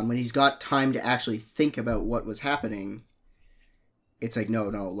 hold on. When he's got time to actually think about what was happening, it's like, no,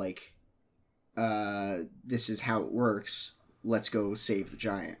 like, this is how it works. Let's go save the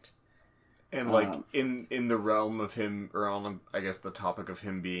Giant. And like in the realm of him, or on I guess the topic of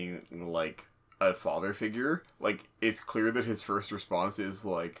him being like a father figure, like it's clear that his first response is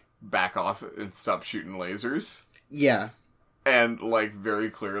like back off and stop shooting lasers. Yeah. And like very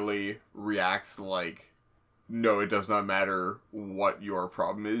clearly reacts like, no, it does not matter what your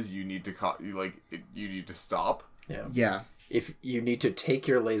problem is. You need to you need to stop. Yeah. If you need to take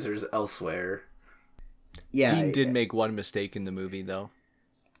your lasers elsewhere. Yeah. Dean did make one mistake in the movie, though.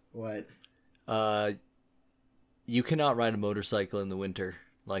 What? You cannot ride a motorcycle in the winter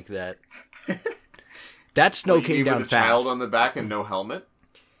like that. That snow came down with a fast. child on the back and no helmet.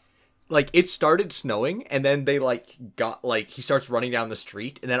 like it started snowing, and then they like got like he starts running down the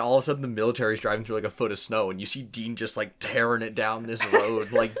street, and then all of a sudden the military's driving through like a foot of snow, and you see Dean just like tearing it down this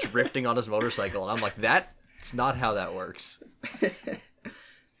road, like drifting on his motorcycle, and I'm like, that's not how that works.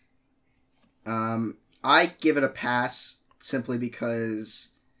 I give it a pass simply because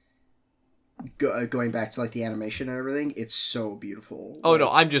going back to like the animation and everything, it's so beautiful. Oh, like, no,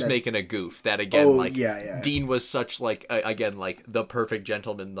 I'm just making a goof that again, Oh, like yeah. Dean was such like again like the perfect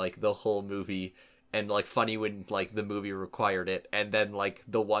gentleman like the whole movie, and like funny when like the movie required it, and then like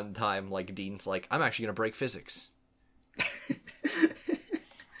the one time like Dean's like, I'm actually gonna break physics.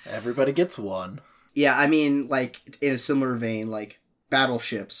 Everybody gets one. Yeah, I mean, like, in a similar vein, like,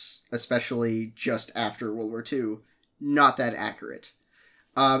 battleships, especially just after World War II, not that accurate.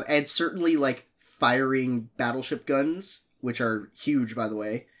 And certainly, like, firing battleship guns, which are huge, by the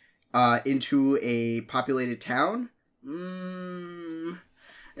way, into a populated town?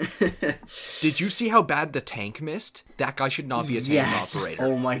 Did you see how bad the tank missed? That guy should not be a tank operator.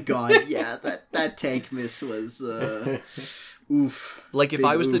 Oh my god, yeah, that tank miss was, oof. Like, if Big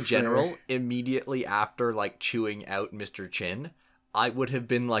I was the oof general, there. immediately after, like, chewing out Mr. Chin, I would have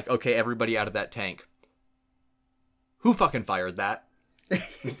been like, okay, everybody out of that tank. Who fucking fired that?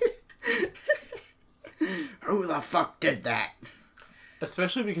 Who the fuck did that?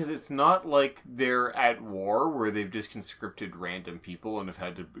 Especially because it's not like they're at war where they've just conscripted random people and have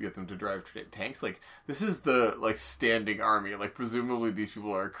had to get them to drive tanks. Like, this is the, like, standing army. Like, presumably these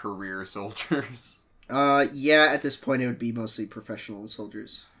people are career soldiers. Yeah, at this point it would be mostly professional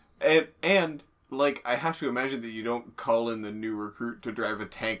soldiers. And like, I have to imagine that you don't call in the new recruit to drive a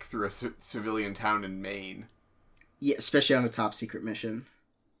tank through a civilian town in Maine. Yeah, especially on a top secret mission.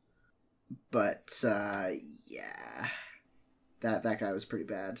 But, yeah. That guy was pretty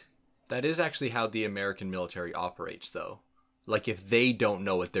bad. That is actually how the American military operates, though. Like, if they don't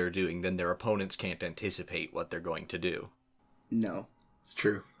know what they're doing, then their opponents can't anticipate what they're going to do. No. It's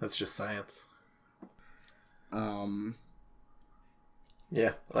true. That's just science.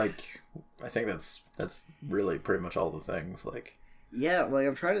 Yeah, like, I think that's really pretty much all the things, like... Yeah, like,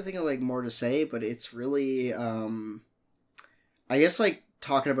 I'm trying to think of, like, more to say, but it's really, I guess, like,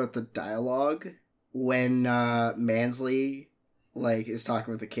 talking about the dialogue, when, Mansley, like, is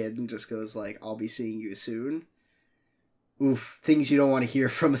talking with the kid and just goes, like, I'll be seeing you soon. Oof, things you don't want to hear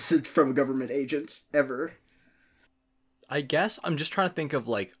from a government agent, ever. I guess I'm just trying to think of,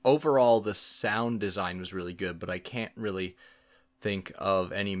 like, overall the sound design was really good, but I can't really think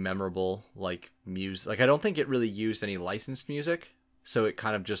of any memorable, like, music. Like, I don't think it really used any licensed music, so it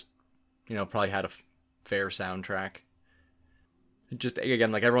kind of just, you know, probably had a fair soundtrack. Just,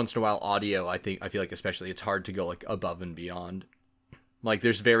 again, like, every once in a while, audio, I feel like especially, it's hard to go, like, above and beyond. Like,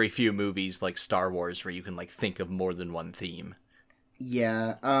 there's very few movies, like Star Wars, where you can, like, think of more than one theme.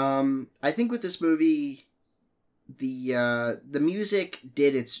 Yeah, I think with this movie... The music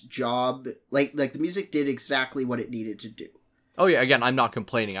did its job. Like the music did exactly what it needed to do. Oh yeah, again, I'm not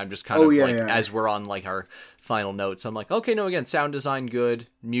complaining. I'm just kind of as we're on like our final notes, I'm like, okay, no, again, sound design good,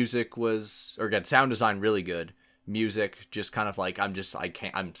 music was, or again, sound design really good, music just kind of like I'm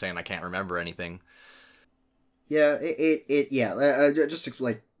saying I can't remember anything. Yeah, just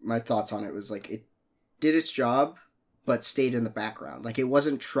like my thoughts on it was like it did its job, but stayed in the background. Like, it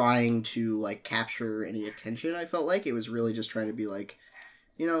wasn't trying to, like, capture any attention, I felt like. It was really just trying to be like,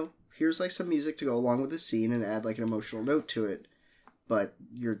 you know, here's, like, some music to go along with the scene and add, like, an emotional note to it. But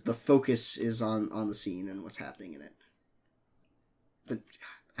the focus is on the scene and what's happening in it. But,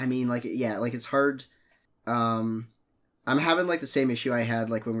 I mean, like, yeah, like, it's hard. I'm having, like, the same issue I had,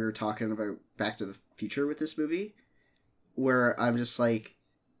 like, when we were talking about Back to the Future with this movie, where I'm just, like...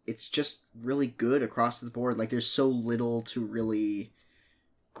 It's just really good across the board. Like, there's so little to really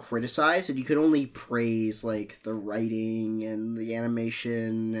criticize, and you can only praise, like, the writing and the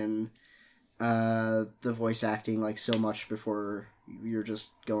animation and the voice acting, like, so much before you're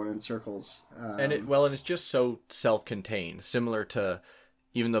just going in circles. And it's just so self-contained, similar to,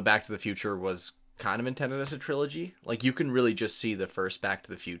 even though Back to the Future was kind of intended as a trilogy, like, you can really just see the first Back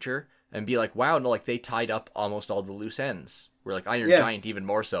to the Future and be like, wow, no, like, they tied up almost all the loose ends. Where, like, Iron Giant, even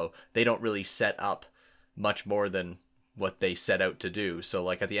more so, they don't really set up much more than what they set out to do. So,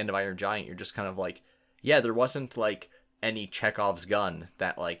 like, at the end of Iron Giant, you're just kind of like, yeah, there wasn't, like, any Chekhov's gun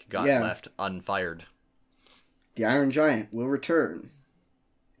that, like, got left unfired. The Iron Giant will return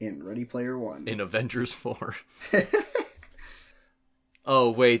in Ready Player One. In Avengers 4.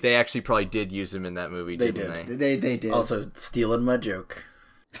 Oh, wait, they actually probably did use him in that movie, didn't they? They did. Also, stealing my joke.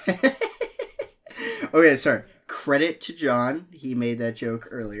 Okay, sorry. Credit to John. He made that joke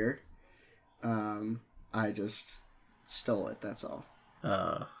earlier. I just stole it, that's all.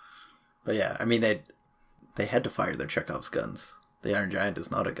 But yeah, I mean they had to fire their Chekhov's guns. The Iron Giant is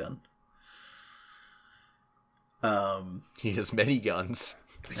not a gun. He has many guns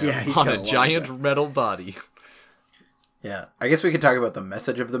Yeah, he's on got a lot giant of metal body. Yeah, I guess we could talk about the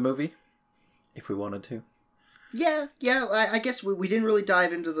message of the movie, if we wanted to. that. Yeah. I guess we didn't really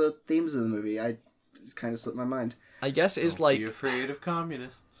dive into the themes of the movie. I it kind of slipped my mind. I guess is Don't like be afraid of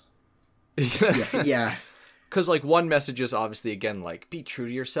communists. Yeah. Because, like, one message is obviously, again, like, be true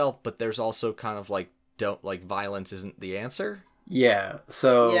to yourself, but there's also kind of, like, don't, like, violence isn't the answer. Yeah,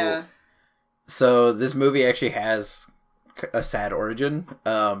 so... Yeah. So this movie actually has a sad origin.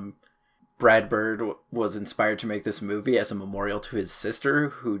 Brad Bird was inspired to make this movie as a memorial to his sister,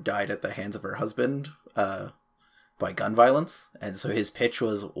 who died at the hands of her husband by gun violence. And so his pitch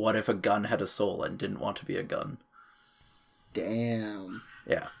was, what if a gun had a soul and didn't want to be a gun? Damn.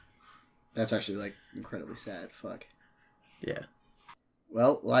 Yeah. That's actually, like, incredibly sad. Fuck. Yeah.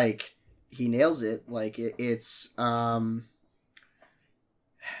 Well, like, he nails it. Like, it's,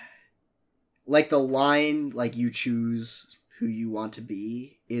 like, the line, like, you choose who you want to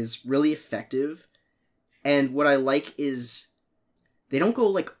be is really effective. And what I like is they don't go,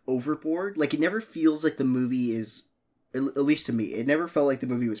 like, overboard. Like, it never feels like the movie is, at least to me, it never felt like the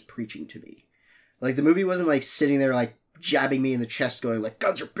movie was preaching to me. Like, the movie wasn't, like, sitting there, like, jabbing me in the chest going, like,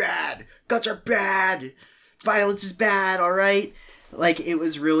 guns are bad! Guns are bad! Violence is bad, alright? Like, it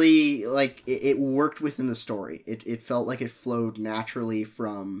was really, like, it worked within the story. It felt like it flowed naturally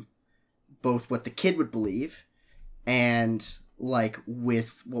from both what the kid would believe and, like,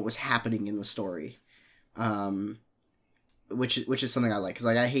 with what was happening in the story. Which is something I like, because,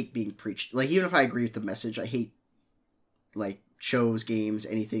 like, I hate being preached. Like, even if I agree with the message, I hate, like, shows, games,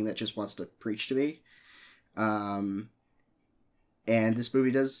 anything that just wants to preach to me. And this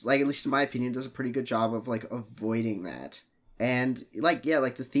movie does, like, at least in my opinion, does a pretty good job of, like, avoiding that. And, like, yeah,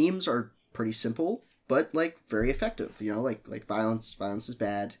 like, the themes are pretty simple, but, like, very effective. You know, like violence is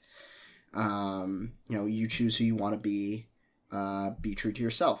bad. You know, you choose who you want to be true to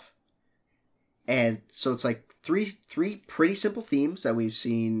yourself. And so it's, like, three pretty simple themes that we've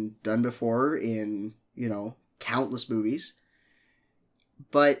seen done before in, you know, countless movies.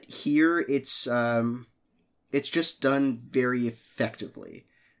 But here it's just done very effectively.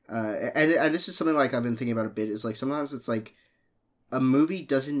 And this is something, like, I've been thinking about a bit, is, like, sometimes it's, like, a movie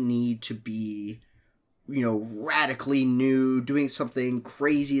doesn't need to be, you know, radically new, doing something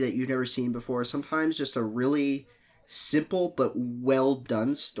crazy that you've never seen before. Sometimes just a really simple but well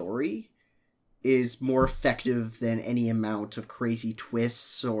done story is more effective than any amount of crazy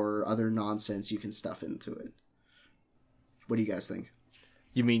twists or other nonsense you can stuff into it. What do you guys think?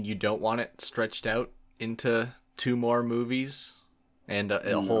 You mean you don't want it stretched out into 2 more movies and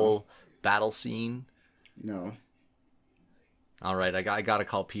a whole battle scene? No. All right, I gotta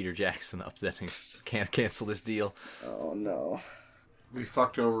call Peter Jackson up then. Can't cancel this deal. Oh, no. We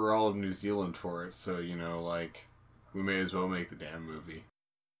fucked over all of New Zealand for it, so, you know, like, we may as well make the damn movie.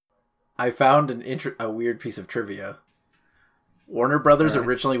 I found a weird piece of trivia. Warner Brothers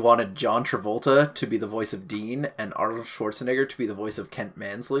originally wanted John Travolta to be the voice of Dean and Arnold Schwarzenegger to be the voice of Kent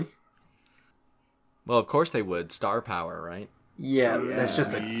Mansley. Well, of course they would. Star power, right? Yeah, that's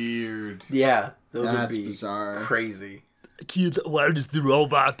just weird. Yeah, those That's would be bizarre. crazy. Kid, where is the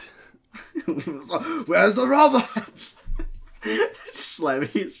robot? Where's the robots? Just slamming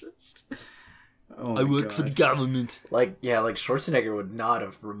his wrist. Oh my God. government. Like Schwarzenegger would not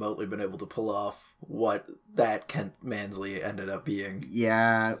have remotely been able to pull off what that Kent Mansley ended up being.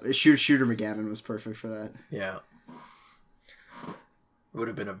 Yeah, Shooter McGavin was perfect for that. Yeah. It would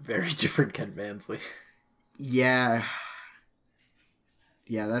have been a very different Kent Mansley. Yeah.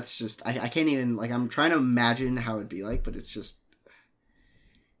 Yeah, that's just... I can't even... Like, I'm trying to imagine how it'd be like, but it's just...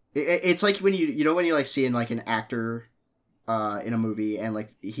 It's like when you know when you're, like, seeing, like, an actor in a movie, and,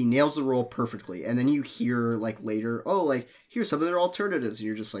 like, he nails the role perfectly, and then you hear, like, later, oh, like, here's some of their alternatives, and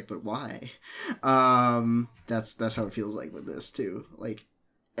you're just like, but why? That's how it feels like with this, too. Like,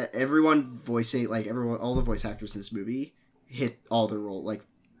 everyone voicing... Like, all the voice actors in this movie hit all their role, like,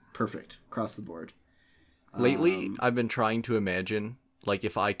 perfect across the board. Lately, I've been trying to imagine, like,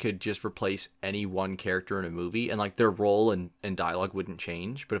 if I could just replace any one character in a movie, and, like, their role and dialogue wouldn't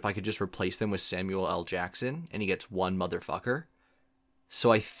change, but if I could just replace them with Samuel L. Jackson, and he gets one motherfucker. So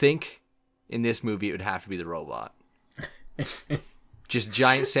I think in this movie it would have to be the robot. Just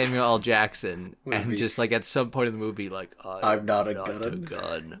giant Samuel L. Jackson, and just, like, at some point in the movie, like, I'm not a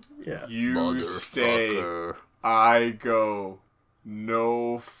gun. Yeah. You stay, I go.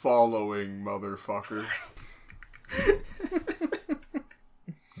 No following, motherfucker.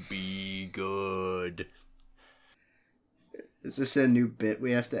 Be good. Is this a new bit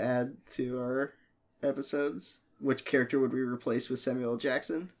we have to add to our episodes? Which character would we replace with Samuel L.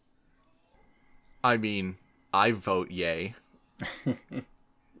 Jackson? I mean, I vote yay.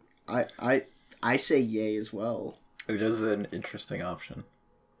 I say yay as well. It is an interesting option.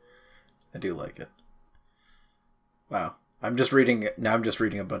 I do like it. Wow. I'm just reading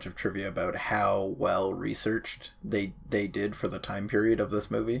a bunch of trivia about how well researched they did for the time period of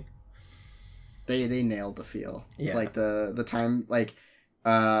this movie. They nailed the feel. Yeah. Like the time, like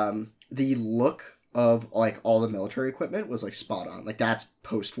the look of like all the military equipment was like spot on. Like that's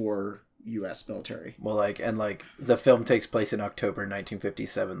post-war US military. Well, the film takes place in October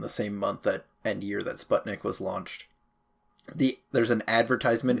 1957, the same month and year that Sputnik was launched. There's an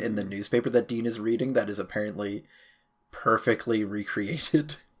advertisement in the newspaper that Dean is reading that is apparently perfectly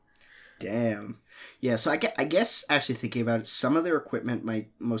recreated. Damn. Yeah, so I guess actually thinking about it, some of their equipment might,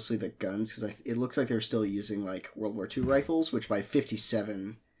 mostly the guns, because it looks like they're still using like World War II rifles, which by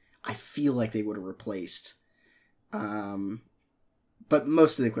 57, I feel like they would have replaced. But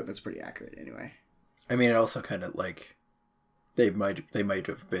most of the equipment's pretty accurate anyway. I mean, it also kind of like they might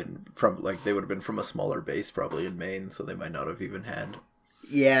have been from they would have been from a smaller base probably in Maine, so they might not have even had.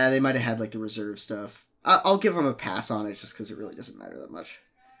 Yeah, they might have had like the reserve stuff. I'll give them a pass on it just because it really doesn't matter that much.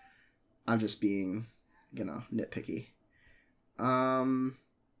 I'm just being, nitpicky.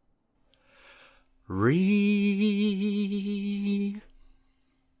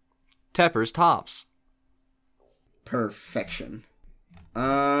 Tepper's tops. Perfection.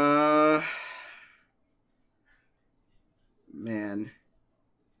 Man.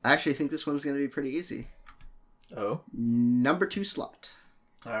 I actually think this one's going to be pretty easy. Oh? Number 2 slot.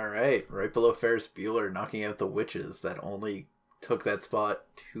 All right. Right below Ferris Bueller, knocking out the witches. That only took that spot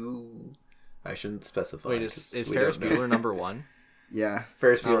to... I shouldn't specify. Wait, is Ferris Bueller number 1? Yeah.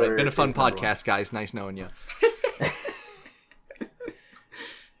 Ferris Bueller. All right, been a fun podcast, guys. Nice knowing you.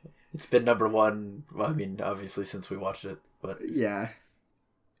 It's been number 1, well, I mean, obviously since we watched it, but... Yeah.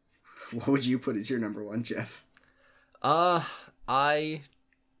 What would you put as your number 1, Jeff? I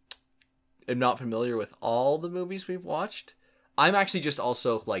am not familiar with all the movies we've watched. I'm actually just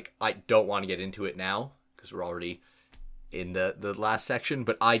also, I don't want to get into it now, because we're already in the last section,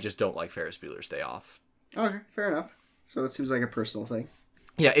 but I just don't like Ferris Bueller's Day Off. Okay, fair enough. So it seems like a personal thing.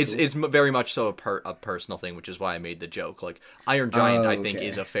 Yeah, it's very much so a personal thing, which is why I made the joke. Iron Giant, I think,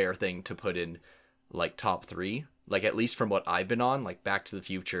 is a fair thing to put in, top 3. At least from what I've been on, Back to the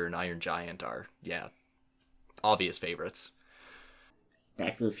Future and Iron Giant are, obvious favorites.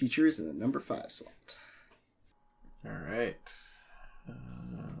 Back to the Future is in the number 5 slot. All right.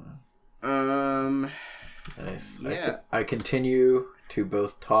 Nice. Yeah. I continue to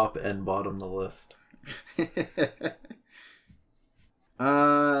both top and bottom the list.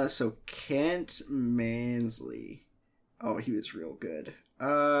 So Kent Mansley. Oh, he was real good.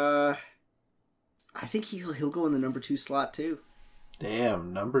 I think he'll go in the number 2 slot too.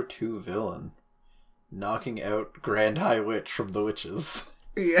 Damn, number 2 villain. Knocking out Grand High Witch from The Witches.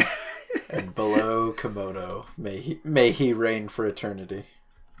 Yeah. And below Komodo. May he reign for eternity.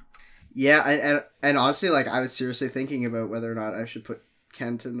 Yeah, and honestly, I was seriously thinking about whether or not I should put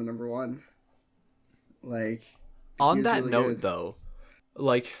Kent in the number 1. On that really note, good. though,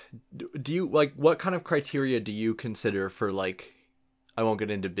 do you, what kind of criteria do you consider for, I won't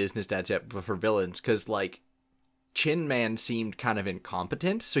get into business dads yet, but for villains, because, Chin Man seemed kind of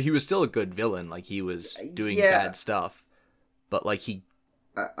incompetent, so he was still a good villain, he was doing bad stuff, but, he...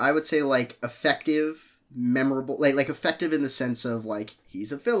 I would say, effective, memorable, effective in the sense of,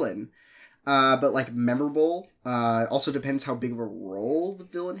 he's a villain, but, memorable, also depends how big of a role the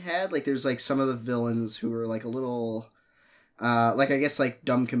villain had, there's, some of the villains who are, a little, I guess,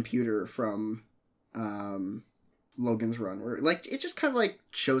 Dumb Computer from, Logan's Run, where, it just kind of,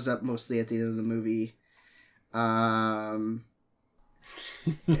 shows up mostly at the end of the movie, or,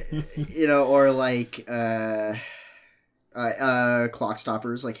 Clock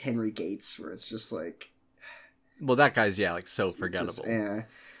Stoppers, Henry Gates, where it's just, Well, that guy's, so forgettable. just,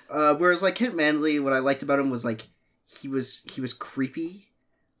 whereas, Kent Manley, what I liked about him was, he was creepy,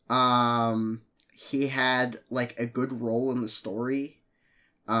 he had, a good role in the story,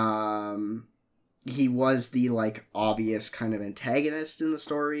 he was the, obvious kind of antagonist in the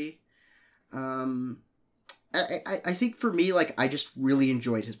story, I think for me, I just really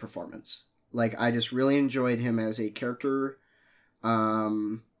enjoyed his performance. I just really enjoyed him as a character,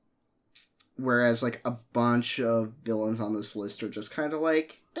 whereas, a bunch of villains on this list are just kind of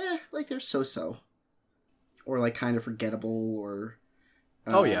they're so-so. Or, kind of forgettable, or...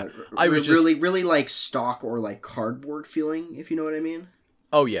 oh, yeah. I was really, stock or, cardboard feeling, if you know what I mean.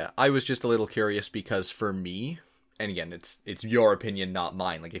 Oh, yeah. I was just a little curious because for me, and again, it's your opinion, not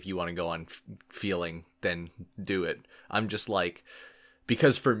mine. Like, if you want to go on feeling, then do it. I'm just like,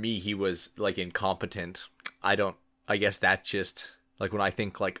 because for me, he was, like, incompetent. I guess that just, like, when I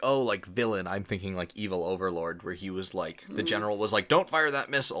think, like, oh, like, villain, I'm thinking, like, evil overlord, where he was, like, the general was like, don't fire that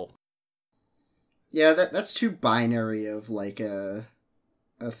missile. Yeah, that's too binary of, like, a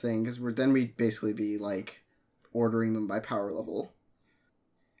thing, because then we'd basically be, like, ordering them by power level.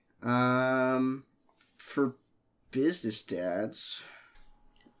 For business dads...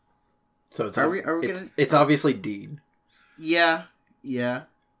 So it's it's obviously Dean. Yeah.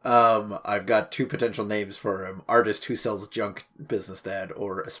 I've got two potential names for him: artist who sells junk business dad,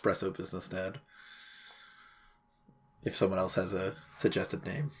 or espresso business dad. If someone else has a suggested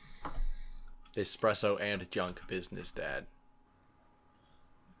name. Espresso and junk business dad.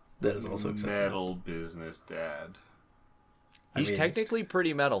 That is also acceptable. Metal business dad. He's technically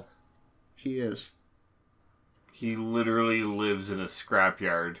pretty metal. He is. He literally lives in a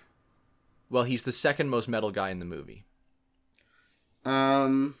scrapyard. Well, he's the second most metal guy in the movie.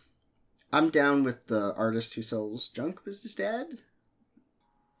 I'm down with the artist who sells junk business dad.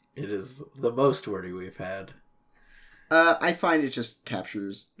 It is the most wordy we've had. I find it just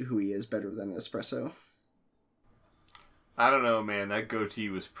captures who he is better than espresso. I don't know, man. That goatee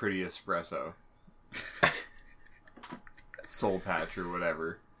was pretty espresso. Soul patch or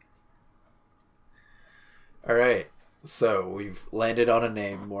whatever. Alright, so we've landed on a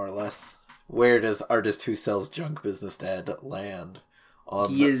name, more or less. Where does artist who sells junk business dad land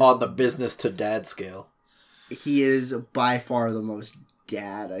on the business to dad scale? He is by far the most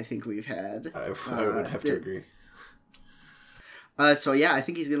dad I think we've had. I would have to agree. So yeah, I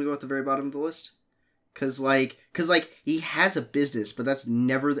think he's gonna go at the very bottom of the list. Cause he has a business, but that's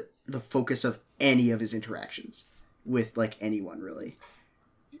never the focus of any of his interactions with, like, anyone, really.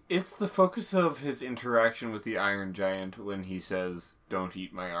 It's the focus of his interaction with the Iron Giant when he says, "Don't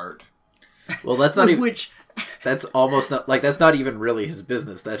eat my art." Well, that's not even... That's almost not... Like, that's not even really his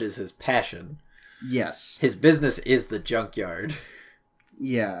business. That is his passion. Yes. His business is the junkyard.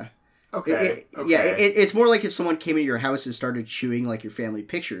 Yeah. Okay. Yeah, it's more like if someone came into your house and started chewing, like, your family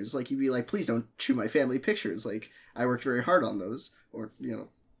pictures. Like, you'd be like, please don't chew my family pictures. Like, I worked very hard on those. Or, you know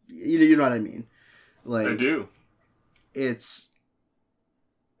what I mean. Like, I do. It's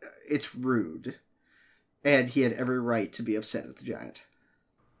rude. And he had every right to be upset at the giant.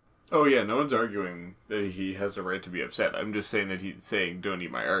 Oh yeah, no one's arguing that he has a right to be upset. I'm just saying that he's saying, "Don't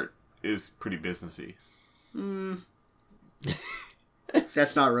eat my art," is pretty businessy.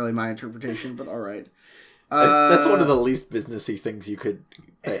 That's not really my interpretation, but alright. That's one of the least businessy things you could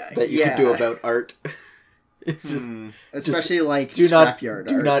could do about art. Especially like scrapyard art.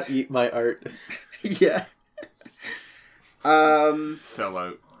 Do not eat my art. Yeah. Sell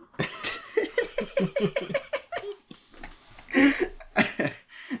out.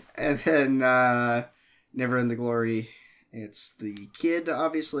 And then Never in the Glory, it's the kid,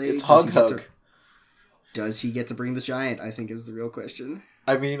 obviously. It's Hog. Does he get to bring the giant, I think, is the real question.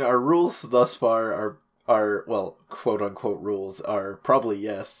 I mean, our rules thus far are well, quote-unquote rules, are probably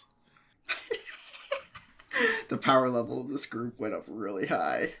yes. The power level of this group went up really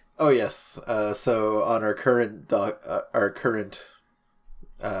high. Oh, yes. So on our current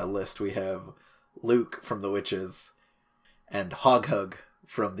list, we have Luke from The Witches and Hog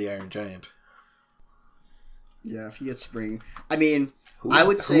from the Iron Giant. Yeah, if he gets to bring... I mean, I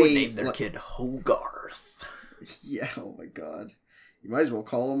would say... Who would name their kid Hogarth? Yeah, oh my god. You might as well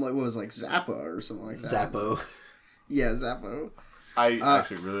call him, Zappa or something like that. Zappo. Yeah, Zappo. I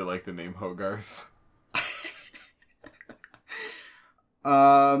actually really like the name Hogarth.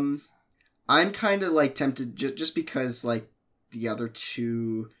 I'm kind of, tempted, just because, the other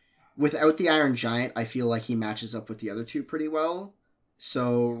two... Without the Iron Giant, I feel like he matches up with the other two pretty well.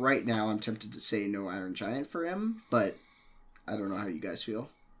 So, right now, I'm tempted to say no Iron Giant for him, but I don't know how you guys feel.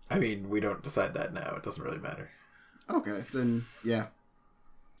 I mean, we don't decide that now. It doesn't really matter. Okay, then, yeah.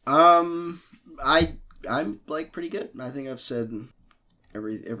 I'm, pretty good. I think I've said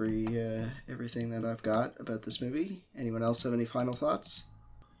everything that I've got about this movie. Anyone else have any final thoughts?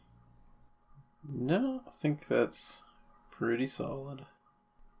 No, I think that's pretty solid.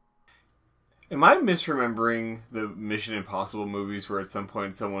 Am I misremembering the Mission Impossible movies where at some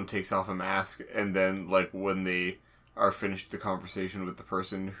point someone takes off a mask and then, when they are finished the conversation with the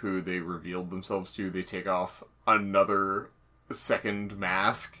person who they revealed themselves to, they take off another second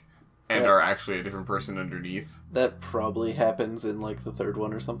mask and are actually a different person underneath? That probably happens in, the third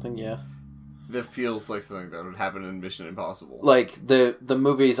one or something, yeah. That feels like something that would happen in Mission Impossible. The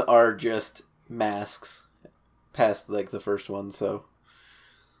movies are just masks past, the first one, so...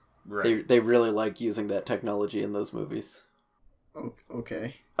 Right. They really like using that technology in those movies.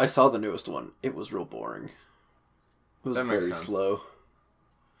 Okay. I saw the newest one. It was real boring. It was That makes very sense. slow.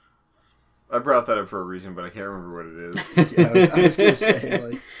 I brought that up for a reason, but I can't remember what it is. Yeah, I was gonna say,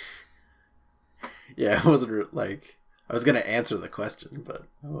 like... Yeah, it wasn't like... I was going to answer the question, but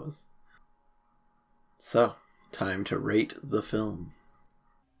I was. So, time to rate the film.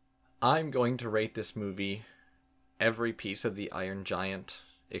 I'm going to rate this movie every piece of the Iron Giant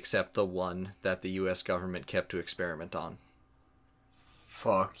except the one that the US government kept to experiment on.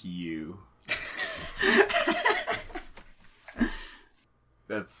 Fuck you.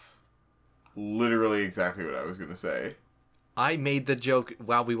 That's literally exactly what I was going to say. I made the joke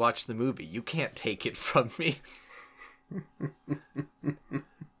while we watched the movie. You can't take it from me.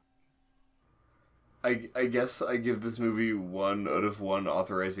 I guess I give this movie 1 out of 1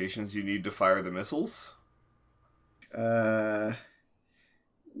 authorizations you need to fire the missiles. 1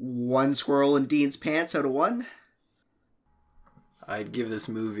 squirrel in Dean's pants out of 1. I'd give this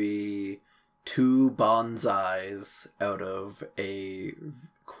movie 2 bonsais out of a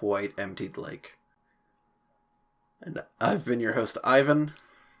quite emptied lake. And I've been your host, Ivan.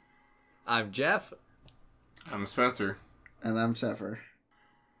 I'm Jeff. I'm Spencer. And I'm Teffer.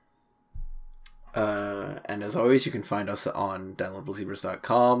 And as always, you can find us on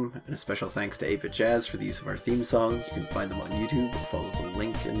downloadablezebras.com. And a special thanks to 8-Bit Jazz for the use of our theme song. You can find them on YouTube or follow the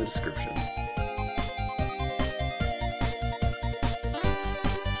link in the description.